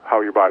don't know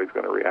how your body's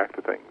going to react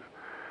to things.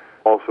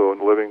 Also,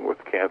 living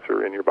with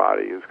cancer in your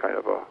body is kind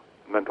of a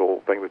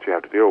mental thing that you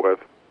have to deal with.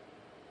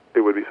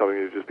 It would be something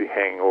that would just be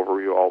hanging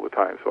over you all the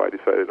time. So I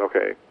decided,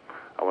 okay,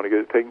 I want to get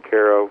it taken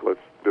care of, let's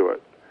do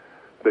it.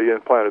 They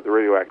implanted the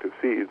radioactive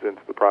seeds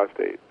into the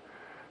prostate.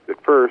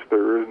 At first,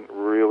 there isn't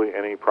really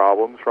any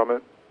problems from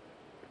it,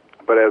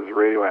 but as the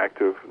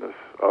radioactiveness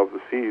of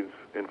the seeds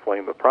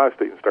inflame the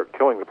prostate and start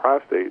killing the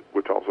prostate,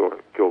 which also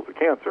kills the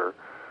cancer,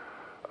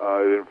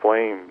 it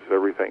inflames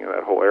everything in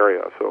that whole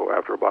area. So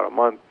after about a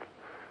month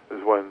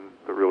is when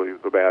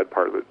the bad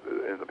part of it,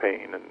 and the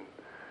pain and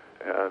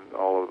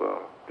all of the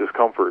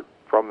discomfort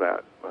from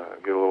that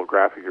get a little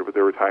graphic here. But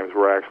there were times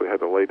where I actually had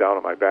to lay down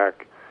on my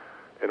back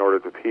in order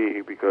to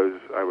pee because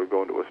I would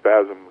go into a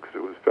spasm because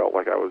it felt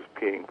like I was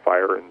peeing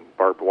fire and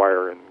barbed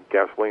wire and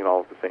gasoline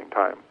all at the same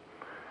time.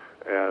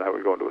 And I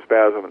would go into a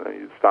spasm, and then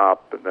you'd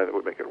stop, and then it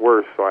would make it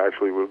worse. So I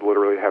actually would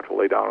literally have to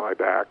lay down on my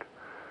back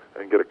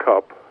and get a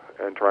cup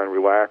and try and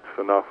relax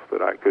enough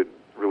that I could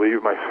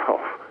relieve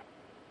myself.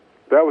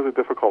 That was a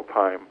difficult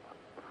time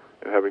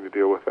in having to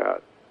deal with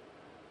that.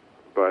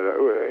 But,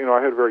 I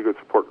had a very good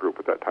support group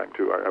at that time,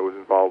 too. I was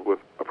involved with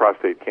a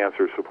prostate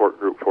cancer support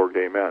group for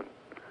gay men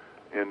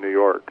in New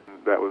York.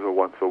 That was a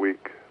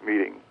once-a-week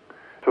meeting.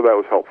 So that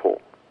was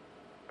helpful.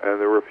 And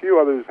there were a few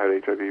others who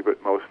had HIV,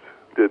 but most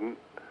didn't.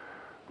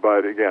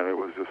 But, again, it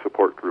was a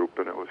support group,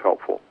 and it was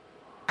helpful.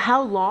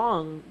 How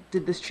long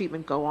did this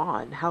treatment go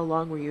on? How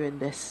long were you in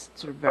this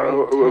sort of very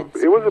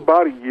intense? It was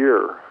about a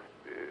year.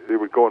 It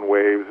would go in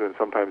waves, and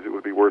sometimes it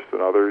would be worse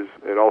than others.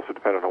 It also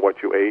depended on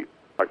what you ate.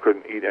 I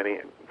couldn't eat any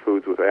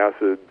foods with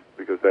acid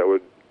because that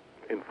would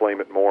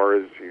inflame it more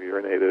as you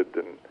urinated,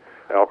 and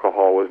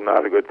alcohol was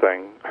not a good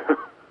thing.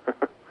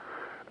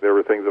 There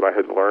were things that I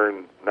had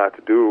learned not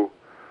to do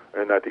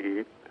and not to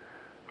eat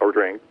or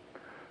drink,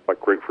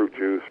 like grapefruit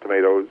juice,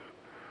 tomatoes.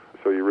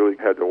 So you really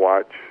had to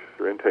watch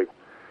after intake,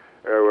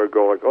 I would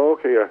go like, oh,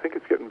 okay, I think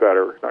it's getting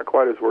better. Not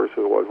quite as worse as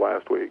it was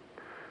last week.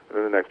 And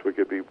then the next week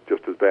it'd be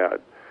just as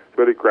bad.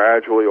 But it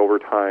gradually, over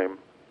time,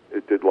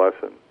 it did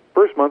lessen.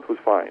 First month was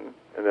fine.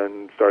 And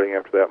then starting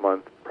after that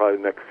month, probably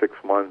the next 6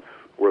 months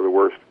were the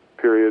worst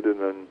period, and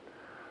then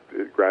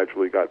it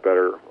gradually got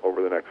better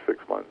over the next 6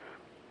 months.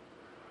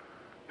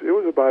 It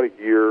was about a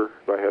year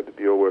that I had to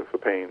deal with the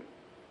pain.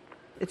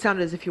 It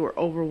sounded as if you were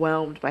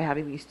overwhelmed by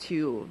having these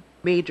two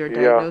major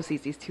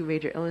diagnoses, these two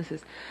major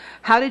illnesses.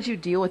 How did you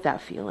deal with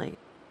that feeling?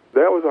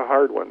 That was a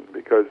hard one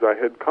because I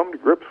had come to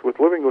grips with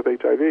living with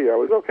HIV. I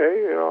was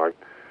okay,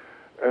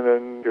 and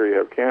then here you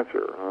have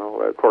cancer.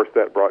 Well, of course,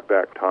 that brought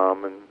back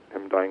Tom and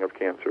him dying of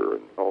cancer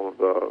and all of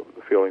the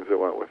feelings that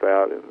went with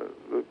that,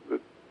 and the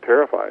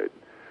terrified.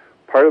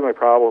 Part of my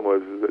problem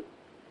was that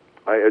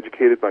I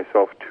educated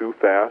myself too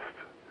fast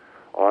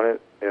on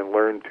it and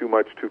learned too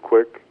much too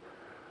quick.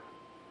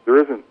 There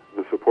isn't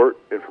the support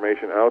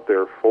information out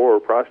there for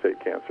prostate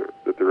cancer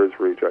that there is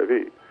for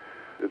HIV.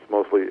 It's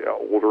mostly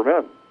older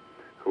men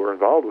who are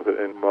involved with it,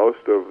 and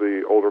most of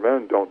the older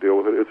men don't deal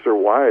with it. It's their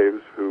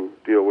wives who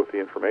deal with the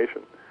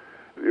information.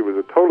 It was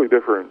a totally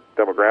different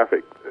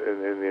demographic in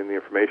the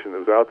information that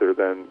was out there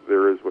than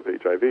there is with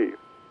HIV.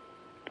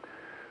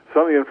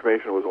 Some of the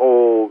information was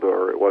old,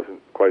 or it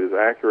wasn't quite as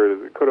accurate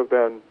as it could have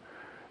been.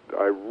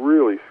 I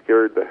really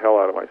scared the hell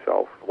out of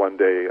myself one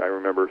day. I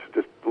remember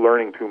just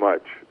learning too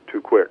much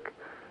too quick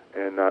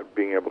and not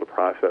being able to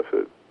process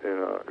it in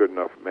a good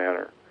enough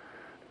manner.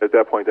 At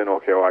that point, then,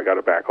 okay, well, I got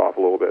to back off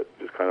a little bit,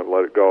 just kind of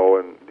let it go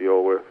and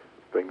deal with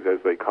things as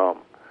they come.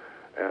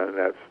 And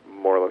that's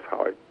more or less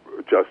how I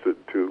adjusted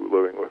to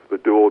living with the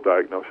dual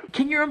diagnosis.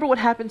 Can you remember what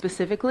happened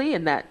specifically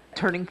in that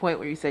turning point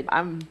where you said,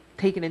 I'm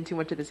taking in too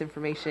much of this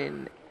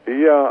information?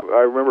 Yeah,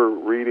 I remember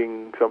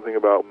reading something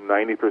about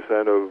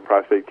 90% of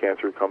prostate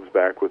cancer comes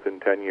back within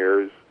 10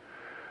 years,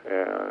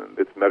 and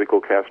it's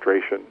medical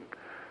castration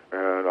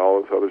and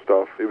all this other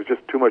stuff. It was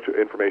just too much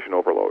information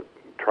overload,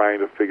 trying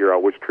to figure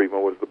out which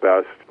treatment was the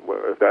best.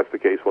 If that's the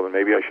case, well, then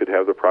maybe I should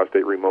have the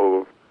prostate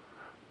removed.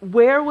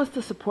 Where was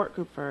the support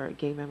group for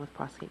gay men with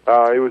prostate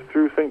cancer? It was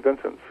through St.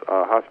 Vincent's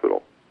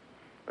Hospital,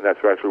 and that's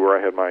actually where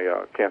I had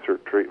my cancer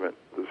treatment,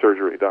 the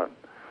surgery done.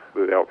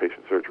 The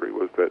outpatient surgery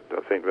was at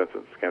St.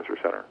 Vincent's Cancer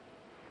Center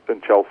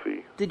in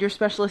Chelsea. Did your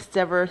specialists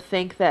ever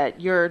think that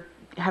you're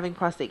having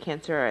prostate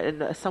cancer at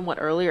a somewhat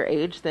earlier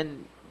age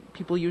than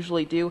people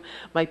usually do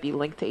might be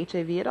linked to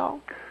HIV at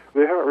all?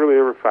 They haven't really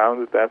ever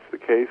found that that's the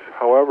case.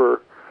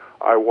 However,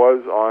 I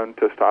was on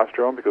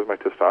testosterone because my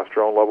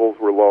testosterone levels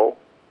were low,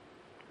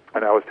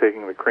 and I was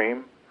taking the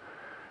cream.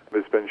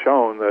 It's been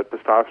shown that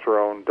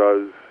testosterone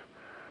does,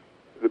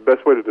 the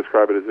best way to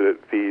describe it is that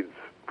it feeds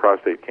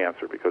prostate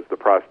cancer because the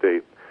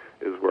prostate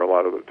is where a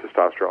lot of the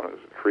testosterone is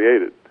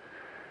created.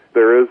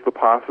 There is the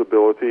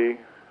possibility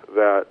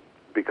that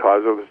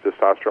because of the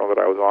testosterone that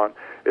I was on,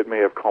 it may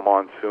have come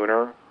on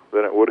sooner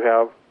than it would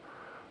have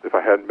if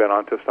I hadn't been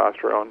on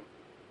testosterone.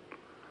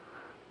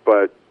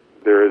 But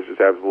there is just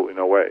absolutely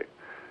no way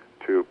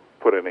to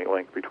put any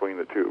link between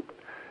the two.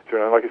 So,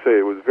 like I say,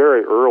 it was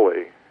very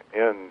early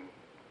in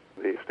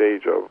the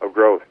stage of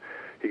growth.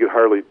 You could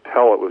hardly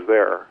tell it was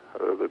there,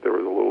 that there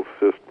was a little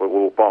cyst, a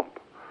little bump.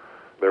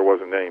 There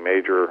wasn't any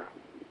major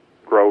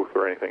growth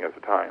or anything at the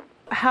time.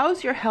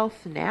 How's your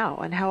health now,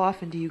 and how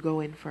often do you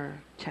go in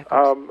for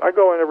checkups? I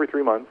go in every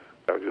 3 months.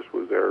 I just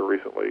was there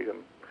recently,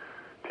 and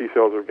T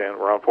cells are again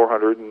around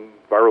 400, and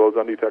viral load's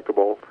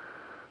undetectable.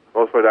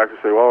 Most of my doctors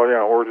say, well,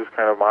 we're just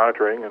kind of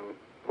monitoring, and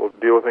we'll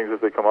deal with things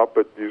as they come up,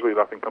 but usually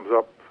nothing comes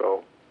up.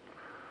 So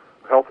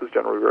health is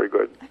generally very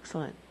good.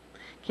 Excellent.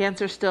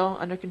 Cancer still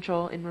under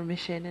control, in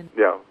remission? And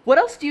yeah. What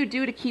else do you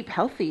do to keep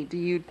healthy? Do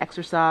you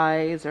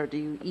exercise, or do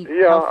you eat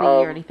healthy,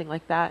 or anything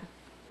like that?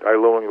 I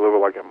only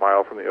live like a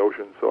mile from the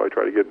ocean, so I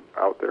try to get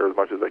out there as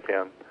much as I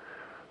can.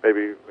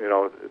 Maybe,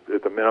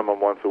 at the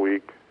minimum once a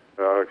week,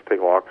 I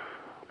take walks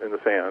in the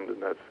sand,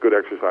 and that's good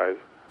exercise.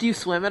 Do you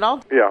swim at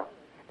all? Yeah.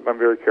 I'm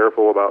very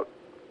careful about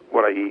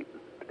what I eat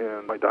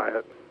and my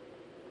diet.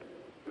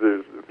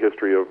 There's a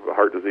history of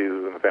heart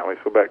diseases in the family,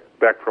 so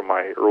back from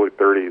my early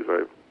 30s,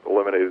 I've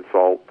eliminated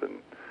salt and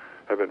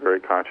have been very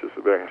conscious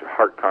of a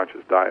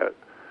heart-conscious diet.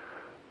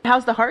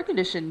 How's the heart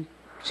condition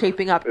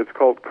shaping up? It's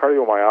called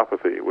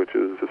cardiomyopathy, which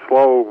is a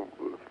slow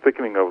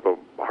thickening of the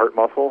heart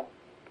muscle,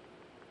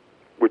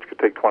 which could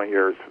take 20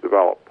 years to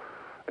develop.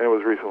 And it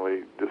was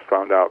recently just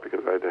found out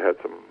because I had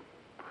some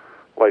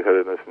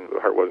lightheadedness and the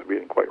heart wasn't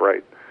beating quite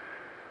right.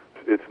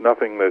 It's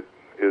nothing that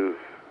is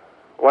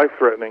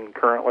life-threatening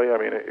currently. I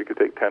mean, it could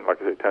take 10,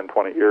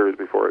 20 years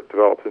before it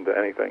develops into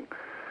anything.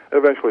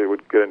 Eventually it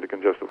would get into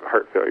congestive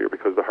heart failure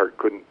because the heart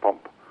couldn't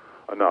pump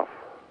enough.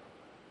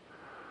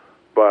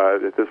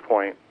 But at this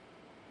point,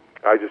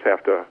 I just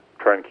have to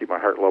try and keep my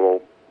heart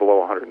level below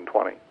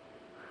 120.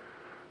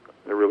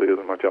 There really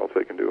isn't much else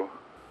they can do.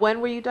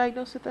 When were you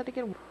diagnosed with that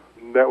again?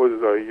 That was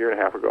a year and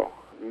a half ago.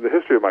 The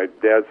history of my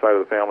dad's side of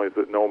the family is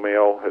that no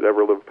male had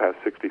ever lived past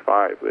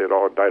 65. They had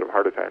all died of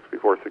heart attacks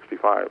before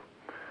 65.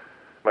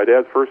 My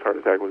dad's first heart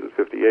attack was at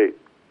 58,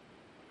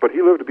 but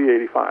he lived to be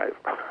 85.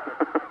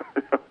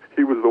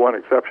 He was the one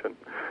exception.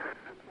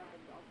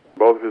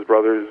 Both of his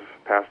brothers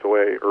passed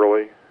away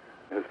early.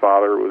 His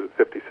father was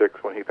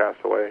 56 when he passed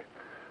away.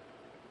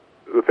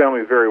 The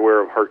family is very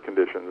aware of heart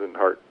conditions and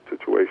heart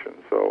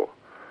situations, so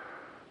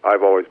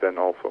I've always been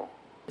also.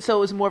 So it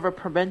was more of a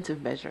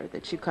preventive measure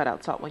that you cut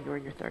out salt when you were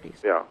in your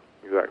 30s. Yeah,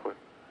 exactly.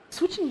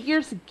 Switching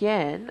gears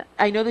again,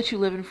 I know that you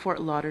live in Fort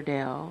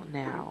Lauderdale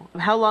now.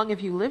 How long have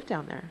you lived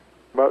down there?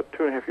 About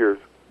 2.5 years.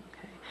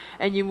 Okay.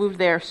 And you moved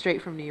there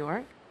straight from New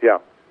York? Yeah.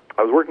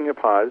 I was working at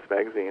Paz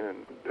magazine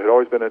and had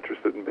always been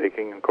interested in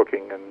baking and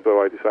cooking, and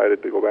so I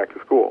decided to go back to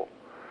school.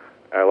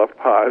 I left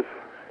Paz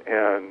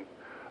and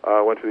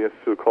went to the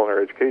Institute of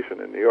Culinary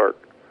Education in New York.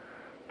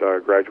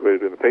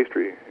 Graduated in the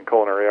pastry and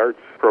culinary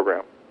arts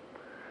program.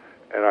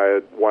 And I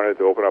had wanted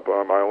to open up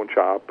my own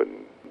shop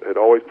and had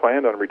always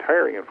planned on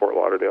retiring in Fort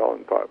Lauderdale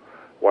and thought,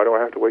 why do I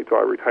have to wait till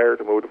I retire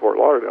to move to Fort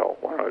Lauderdale?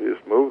 Why don't I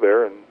just move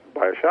there and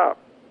buy a shop?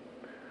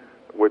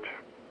 Which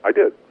I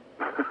did.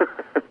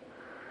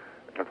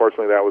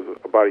 Unfortunately, that was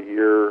about a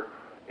year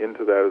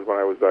into that is when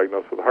I was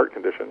diagnosed with a heart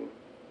condition,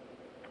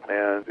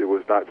 and it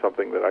was not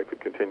something that I could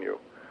continue.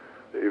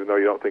 Even though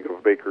you don't think of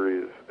a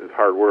bakery as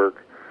hard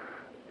work,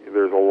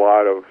 there's a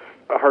lot of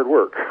hard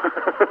work.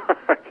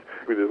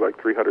 We did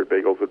like 300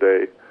 bagels a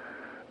day,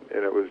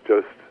 and it was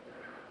just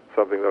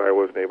something that I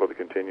wasn't able to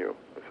continue,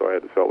 so I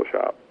had to sell the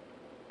shop.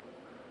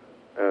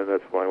 And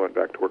that's when I went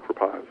back to work for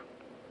Paz.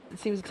 It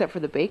seems, except for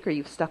the baker,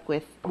 you've stuck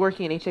with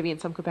working in HIV in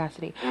some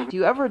capacity. Do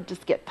you ever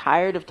just get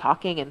tired of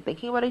talking and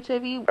thinking about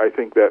HIV? I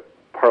think that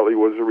partly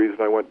was the reason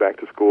I went back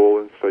to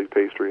school and studied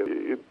pastry.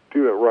 You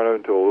do run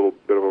into a little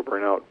bit of a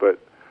burnout, but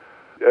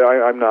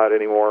I'm not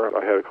anymore.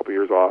 I had a couple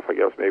years off. I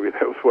guess maybe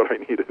that was what I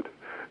needed.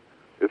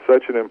 It's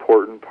such an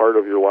important part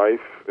of your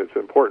life. It's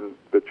important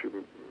that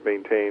you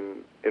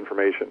maintain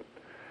information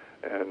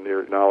and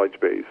your knowledge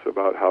base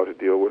about how to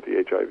deal with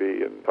the HIV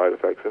and side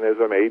effects. And as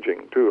I'm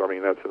aging, too, I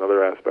mean, that's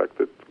another aspect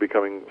that's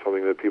becoming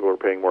something that people are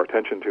paying more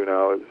attention to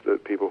now, is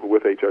that people who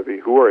with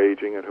HIV who are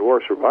aging and who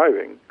are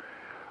surviving,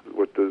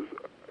 what does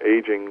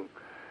aging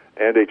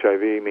and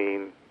HIV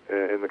mean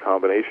in the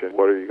combination?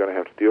 What are you going to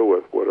have to deal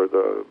with? What are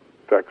the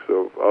effects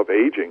of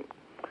aging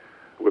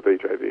with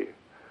HIV?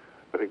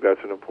 I think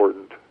that's an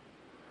important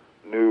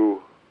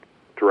new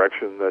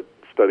direction that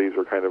studies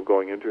are kind of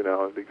going into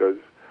now, because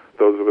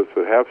those of us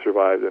that have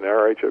survived and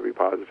are HIV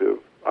positive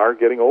are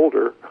getting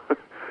older.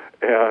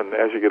 And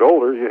as you get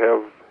older, you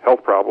have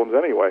health problems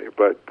anyway.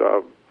 But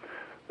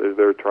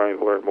they're trying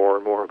to learn more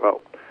and more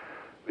about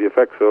the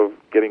effects of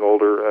getting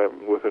older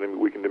with a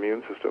weakened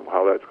immune system,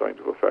 how that's going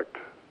to affect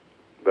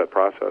that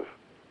process.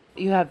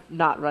 You have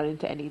not run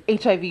into any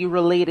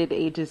HIV-related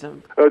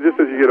ageism? Just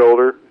as you get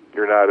older,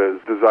 you're not as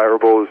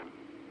desirable as,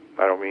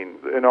 I don't mean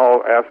in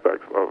all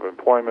aspects of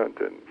employment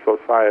and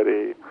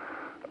society.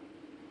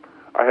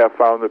 I have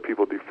found that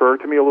people defer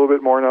to me a little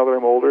bit more now that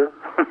I'm older,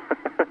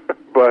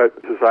 but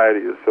society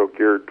is so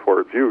geared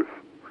towards youth.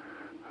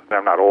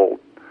 I'm not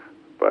old,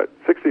 but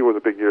 60 was a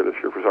big year this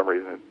year for some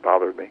reason. It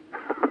bothered me.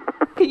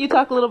 Can you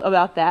talk a little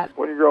about that?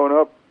 When you're growing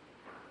up,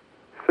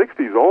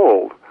 60's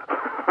old.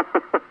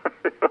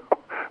 You know?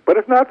 But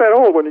it's not that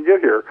old when you get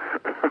here.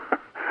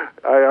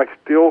 I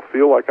still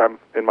feel like I'm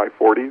in my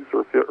 40s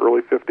or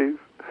early 50s.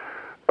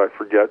 I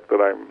forget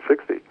that I'm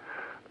 60.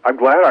 I'm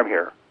glad I'm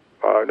here.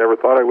 I never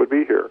thought I would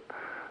be here.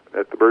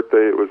 At the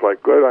birthday, it was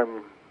like, good,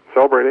 I'm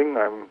celebrating.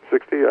 I'm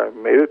 60. I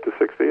made it to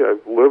 60.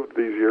 I've lived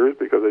these years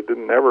because I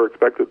didn't ever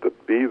expect it to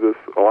be this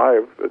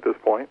alive at this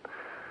point.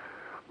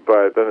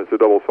 But then it's a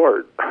double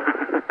sword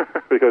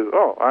because,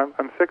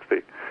 I'm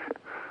 60.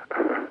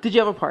 Did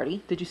you have a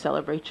party? Did you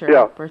celebrate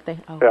your birthday?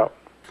 Oh. Yeah.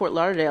 Fort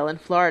Lauderdale in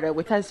Florida,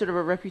 which has sort of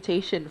a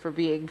reputation for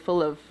being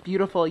full of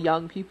beautiful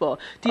young people.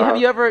 Have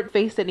you ever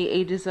faced any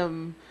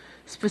ageism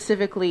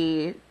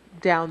specifically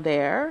down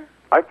there?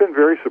 I've been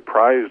very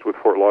surprised with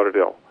Fort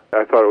Lauderdale.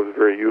 I thought it was a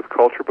very youth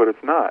culture, but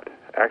it's not.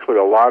 Actually,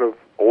 a lot of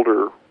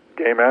older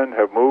gay men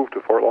have moved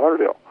to Fort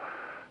Lauderdale.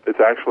 It's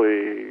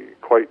actually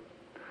quite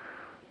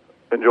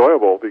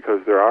enjoyable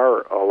because there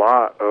are a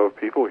lot of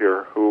people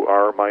here who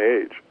are my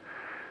age.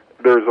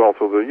 There's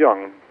also the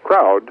young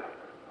crowd,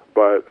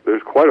 but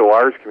there's quite a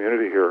large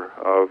community here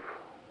of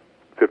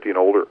 50 and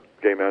older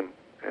gay men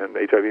and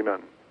HIV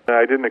men. And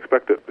I didn't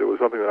expect it. It was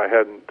something that I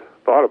hadn't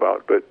thought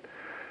about, but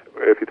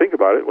if you think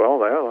about it, well,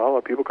 a lot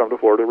of people come to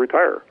Florida to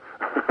retire.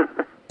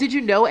 Did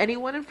you know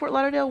anyone in Fort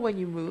Lauderdale when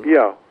you moved?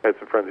 Yeah, I had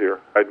some friends here.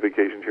 I had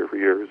vacationed here for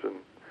years and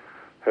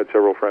had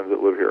several friends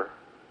that live here.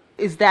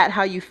 Is that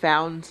how you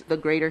found the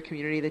greater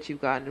community that you've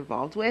gotten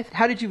involved with?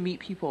 How did you meet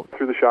people?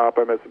 Through the shop,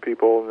 I met some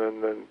people,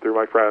 and then through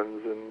my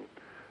friends and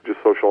just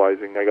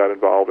socializing, I got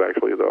involved,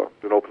 actually, with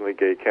an openly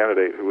gay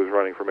candidate who was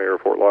running for mayor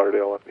of Fort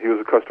Lauderdale. He was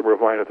a customer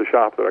of mine at the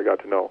shop that I got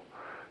to know.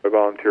 I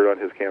volunteered on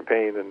his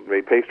campaign and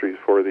made pastries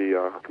for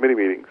the committee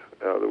meetings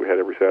that we had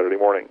every Saturday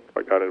morning.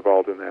 I got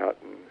involved in that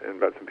and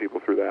met some people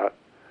through that.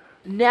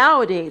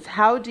 Nowadays,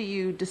 how do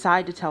you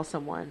decide to tell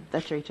someone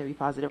that you're HIV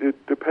positive?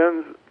 It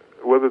depends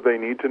whether they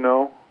need to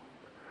know.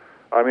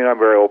 I mean, I'm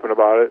very open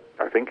about it.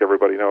 I think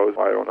everybody knows.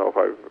 I don't know if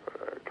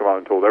I've come out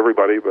and told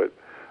everybody, but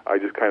I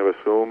just kind of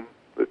assume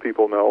that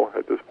people know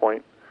at this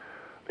point.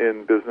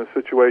 In business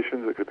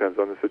situations, it depends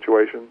on the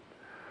situation.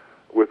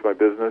 With my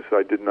business,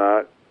 I did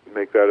not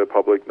make that a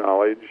public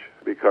knowledge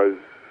because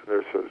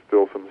there's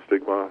still some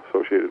stigma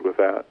associated with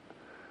that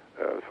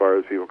as far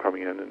as people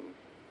coming in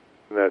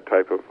that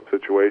type of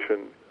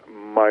situation.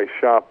 My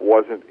shop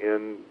wasn't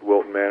in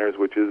Wilton Manors,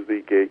 which is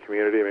the gay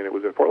community. I mean, it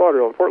was in Fort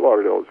Lauderdale, and Fort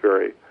Lauderdale is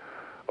very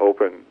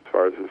open as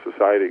far as the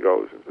society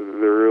goes.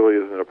 There really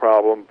isn't a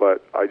problem,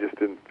 but I just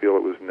didn't feel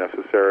it was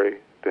necessary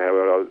to have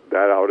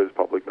that out as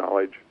public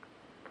knowledge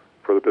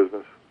for the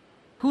business.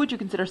 Who would you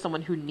consider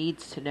someone who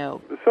needs to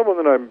know? Someone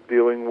that I'm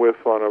dealing with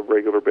on a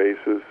regular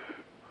basis,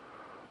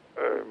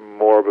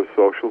 more of a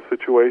social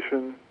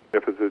situation.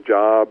 If it's a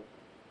job,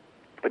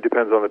 it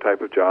depends on the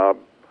type of job.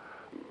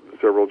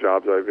 Several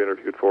jobs I've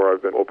interviewed for,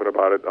 I've been open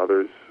about it.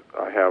 Others,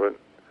 I haven't.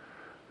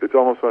 It's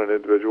almost on an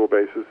individual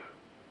basis.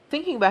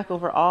 Thinking back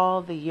over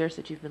all the years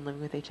that you've been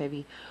living with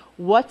HIV,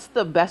 what's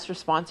the best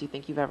response you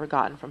think you've ever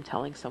gotten from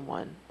telling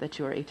someone that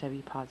you are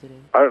HIV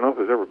positive? I don't know if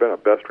there's ever been a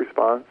best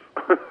response.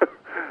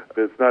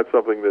 It's not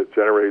something that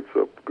generates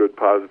a good,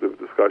 positive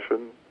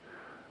discussion.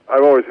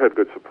 I've always had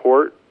good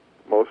support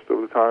most of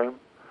the time,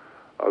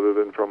 other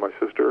than from my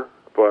sister.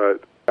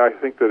 But I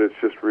think that it's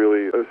just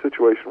really a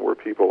situation where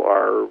people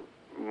are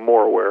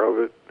more aware of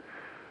it.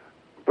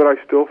 But I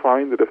still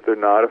find that if they're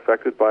not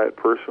affected by it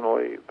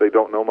personally, they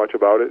don't know much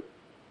about it.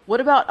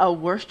 What about a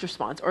worst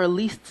response or a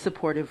least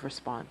supportive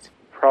response?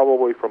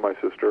 Probably from my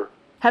sister.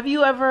 Have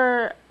you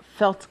ever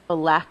felt a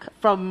lack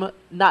from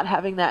not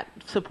having that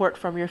support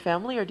from your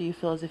family, or do you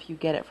feel as if you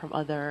get it from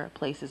other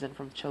places and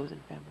from chosen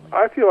family?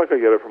 I feel like I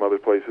get it from other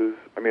places.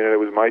 I mean, it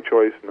was my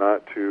choice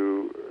not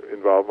to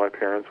involve my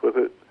parents with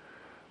it.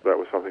 That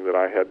was something that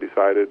I had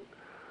decided.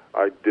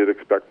 I did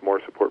expect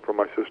more support from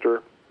my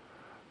sister,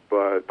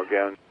 but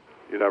again,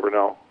 you never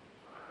know.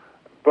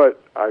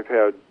 But I've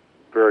had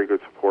very good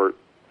support,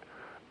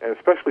 and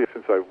especially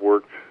since I've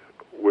worked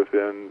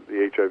within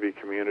the HIV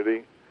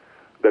community,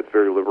 that's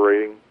very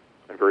liberating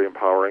and very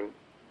empowering,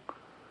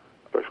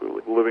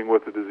 especially living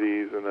with the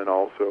disease and then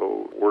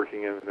also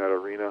working in that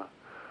arena.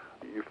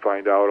 You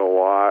find out a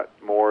lot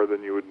more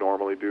than you would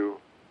normally do.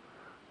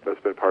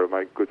 That's been part of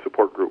my good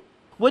support group.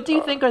 What do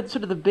you think are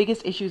sort of the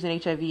biggest issues in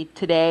HIV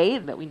today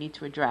that we need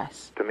to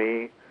address? To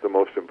me, the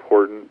most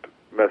important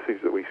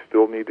message that we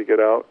still need to get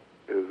out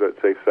is that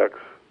safe sex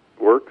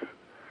works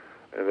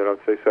and that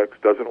unsafe sex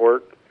doesn't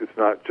work. It's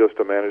not just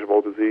a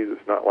manageable disease.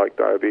 It's not like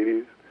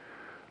diabetes.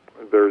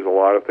 There's a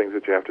lot of things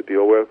that you have to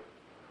deal with.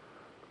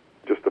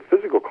 Just the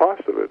physical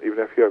cost of it, even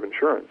if you have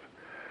insurance.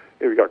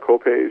 You've got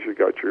copays, you've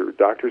got your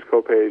doctor's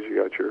copays,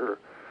 you've got your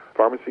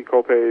pharmacy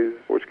copays,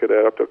 which could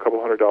add up to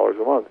 $200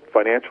 a month.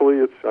 Financially,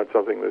 it's not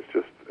something that's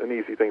just an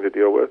easy thing to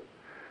deal with.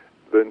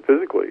 Then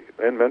physically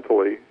and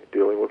mentally,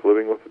 dealing with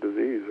living with the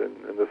disease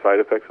and the side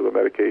effects of the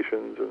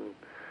medications, and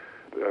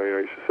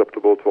you're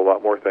susceptible to a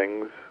lot more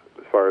things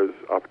as far as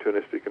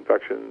opportunistic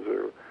infections.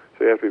 So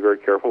you have to be very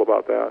careful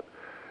about that.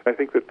 I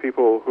think that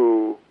people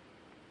who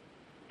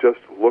just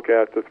look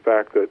at the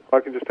fact that I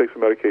can just take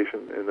some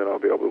medication and then I'll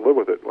be able to live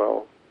with it,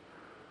 well,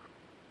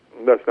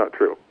 that's not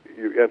true.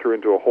 You enter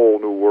into a whole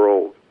new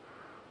world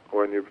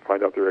when you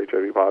find out they're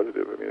HIV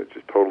positive. I mean, it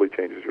just totally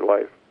changes your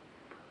life.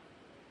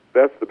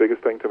 That's the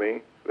biggest thing to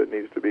me that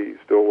needs to be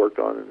still worked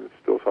on, and it's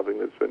still something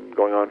that's been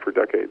going on for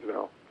decades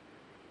now.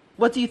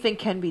 What do you think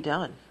can be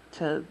done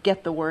to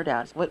get the word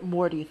out? What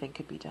more do you think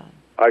could be done?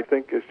 I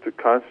think it's a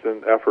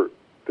constant effort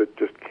that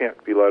just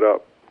can't be let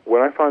up.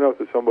 When I found out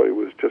that somebody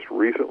was just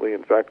recently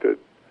infected,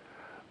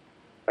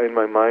 in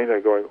my mind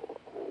I'm going,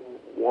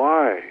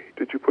 why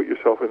did you put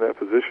yourself in that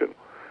position?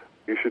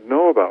 You should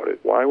know about it.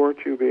 Why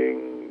weren't you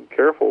being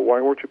careful?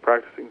 Why weren't you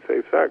practicing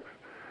safe sex?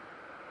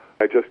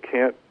 I just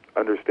can't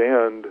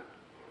understand,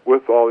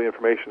 with all the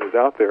information that's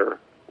out there,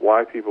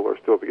 why people are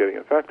still getting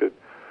infected.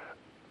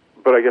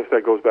 But I guess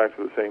that goes back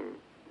to the same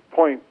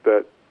point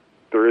that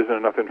there isn't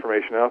enough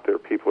information out there.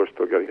 People are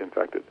still getting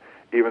infected,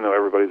 even though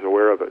everybody's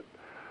aware of it.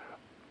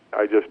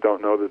 I just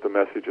don't know that the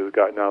message has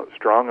gotten out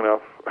strong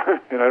enough,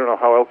 and I don't know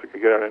how else it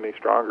could get out any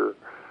stronger.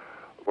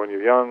 When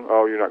you're young,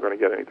 oh, you're not going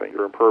to get anything.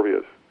 You're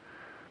impervious.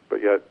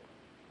 But yet,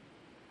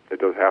 it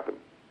does happen.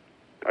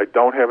 I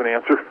don't have an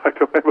answer. I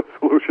don't have a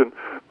solution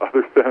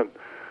other than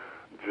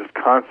just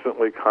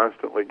constantly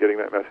getting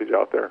that message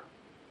out there.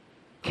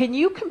 Can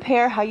you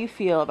compare how you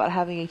feel about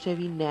having HIV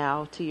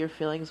now to your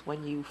feelings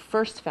when you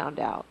first found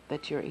out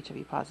that you're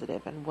HIV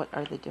positive, and what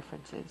are the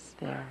differences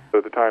there?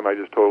 At the time, I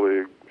just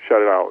totally shut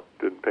it out,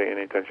 didn't pay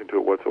any attention to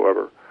it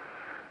whatsoever.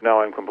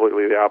 Now I'm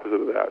completely the opposite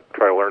of that.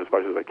 Try to learn as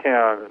much as I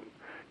can and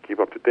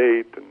keep up to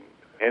date, and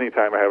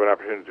anytime I have an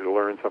opportunity to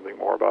learn something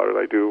more about it,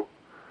 I do.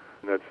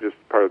 And that's just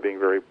part of being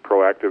very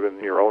proactive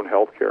in your own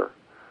health care.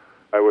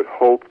 I would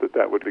hope that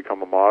that would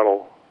become a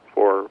model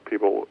for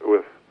people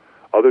with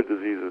other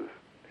diseases,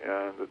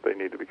 and that they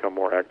need to become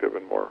more active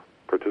and more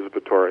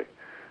participatory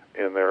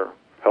in their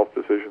health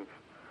decisions.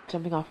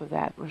 Jumping off of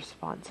that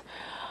response,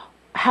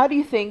 how do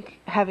you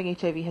think having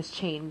HIV has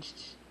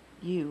changed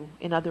you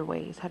in other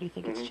ways? How do you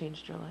think it's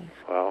changed your life?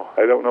 Well,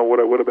 I don't know what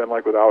I would have been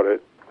like without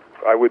it.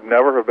 I would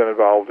never have been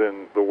involved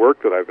in the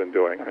work that I've been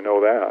doing. I know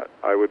that.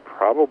 I would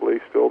probably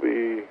still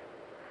be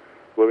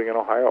living in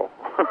Ohio.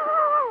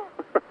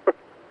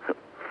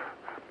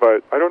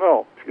 But I don't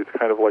know. It's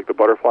kind of like the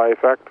butterfly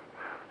effect.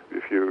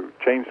 If you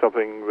change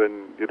something,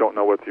 then you don't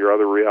know what your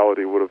other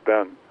reality would have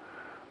been.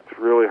 It's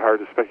really hard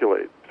to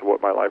speculate as to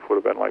what my life would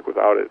have been like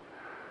without it.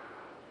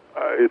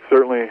 It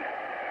certainly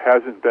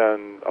hasn't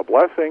been a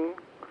blessing,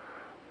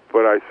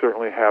 but I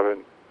certainly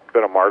haven't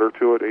been a martyr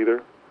to it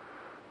either.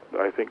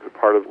 I think that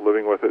part of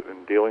living with it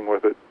and dealing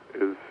with it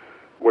is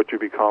what you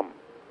become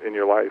in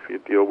your life. You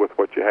deal with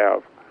what you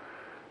have,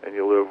 and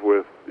you live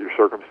with your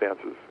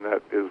circumstances, and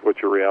that is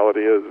what your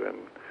reality is. And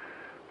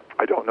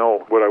I don't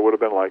know what I would have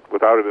been like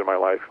without it in my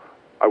life.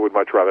 I would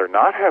much rather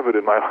not have it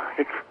in my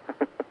life,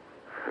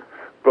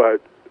 but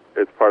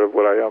it's part of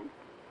what I am.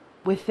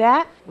 With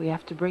that, we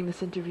have to bring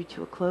this interview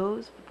to a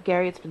close.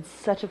 Gary, it's been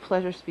such a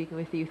pleasure speaking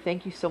with you.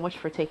 Thank you so much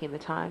for taking the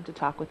time to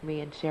talk with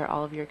me and share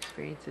all of your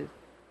experiences.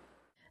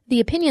 The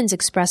opinions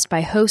expressed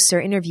by hosts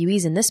or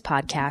interviewees in this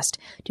podcast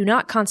do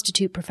not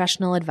constitute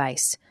professional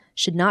advice,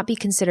 should not be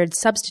considered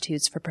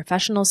substitutes for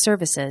professional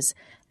services,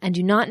 and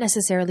do not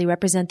necessarily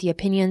represent the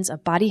opinions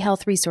of Body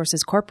Health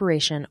Resources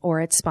Corporation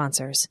or its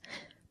sponsors.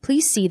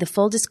 Please see the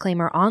full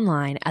disclaimer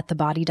online at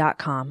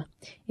thebody.com.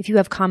 If you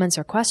have comments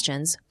or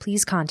questions,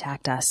 please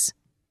contact us.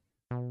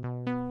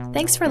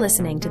 Thanks for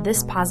listening to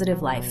This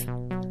Positive Life.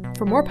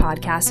 For more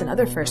podcasts and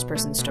other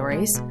first-person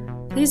stories,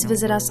 please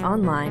visit us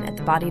online at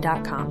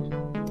thebody.com.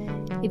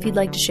 If you'd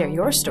like to share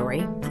your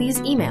story, please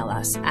email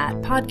us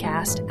at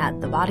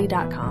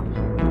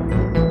podcast@thebody.com.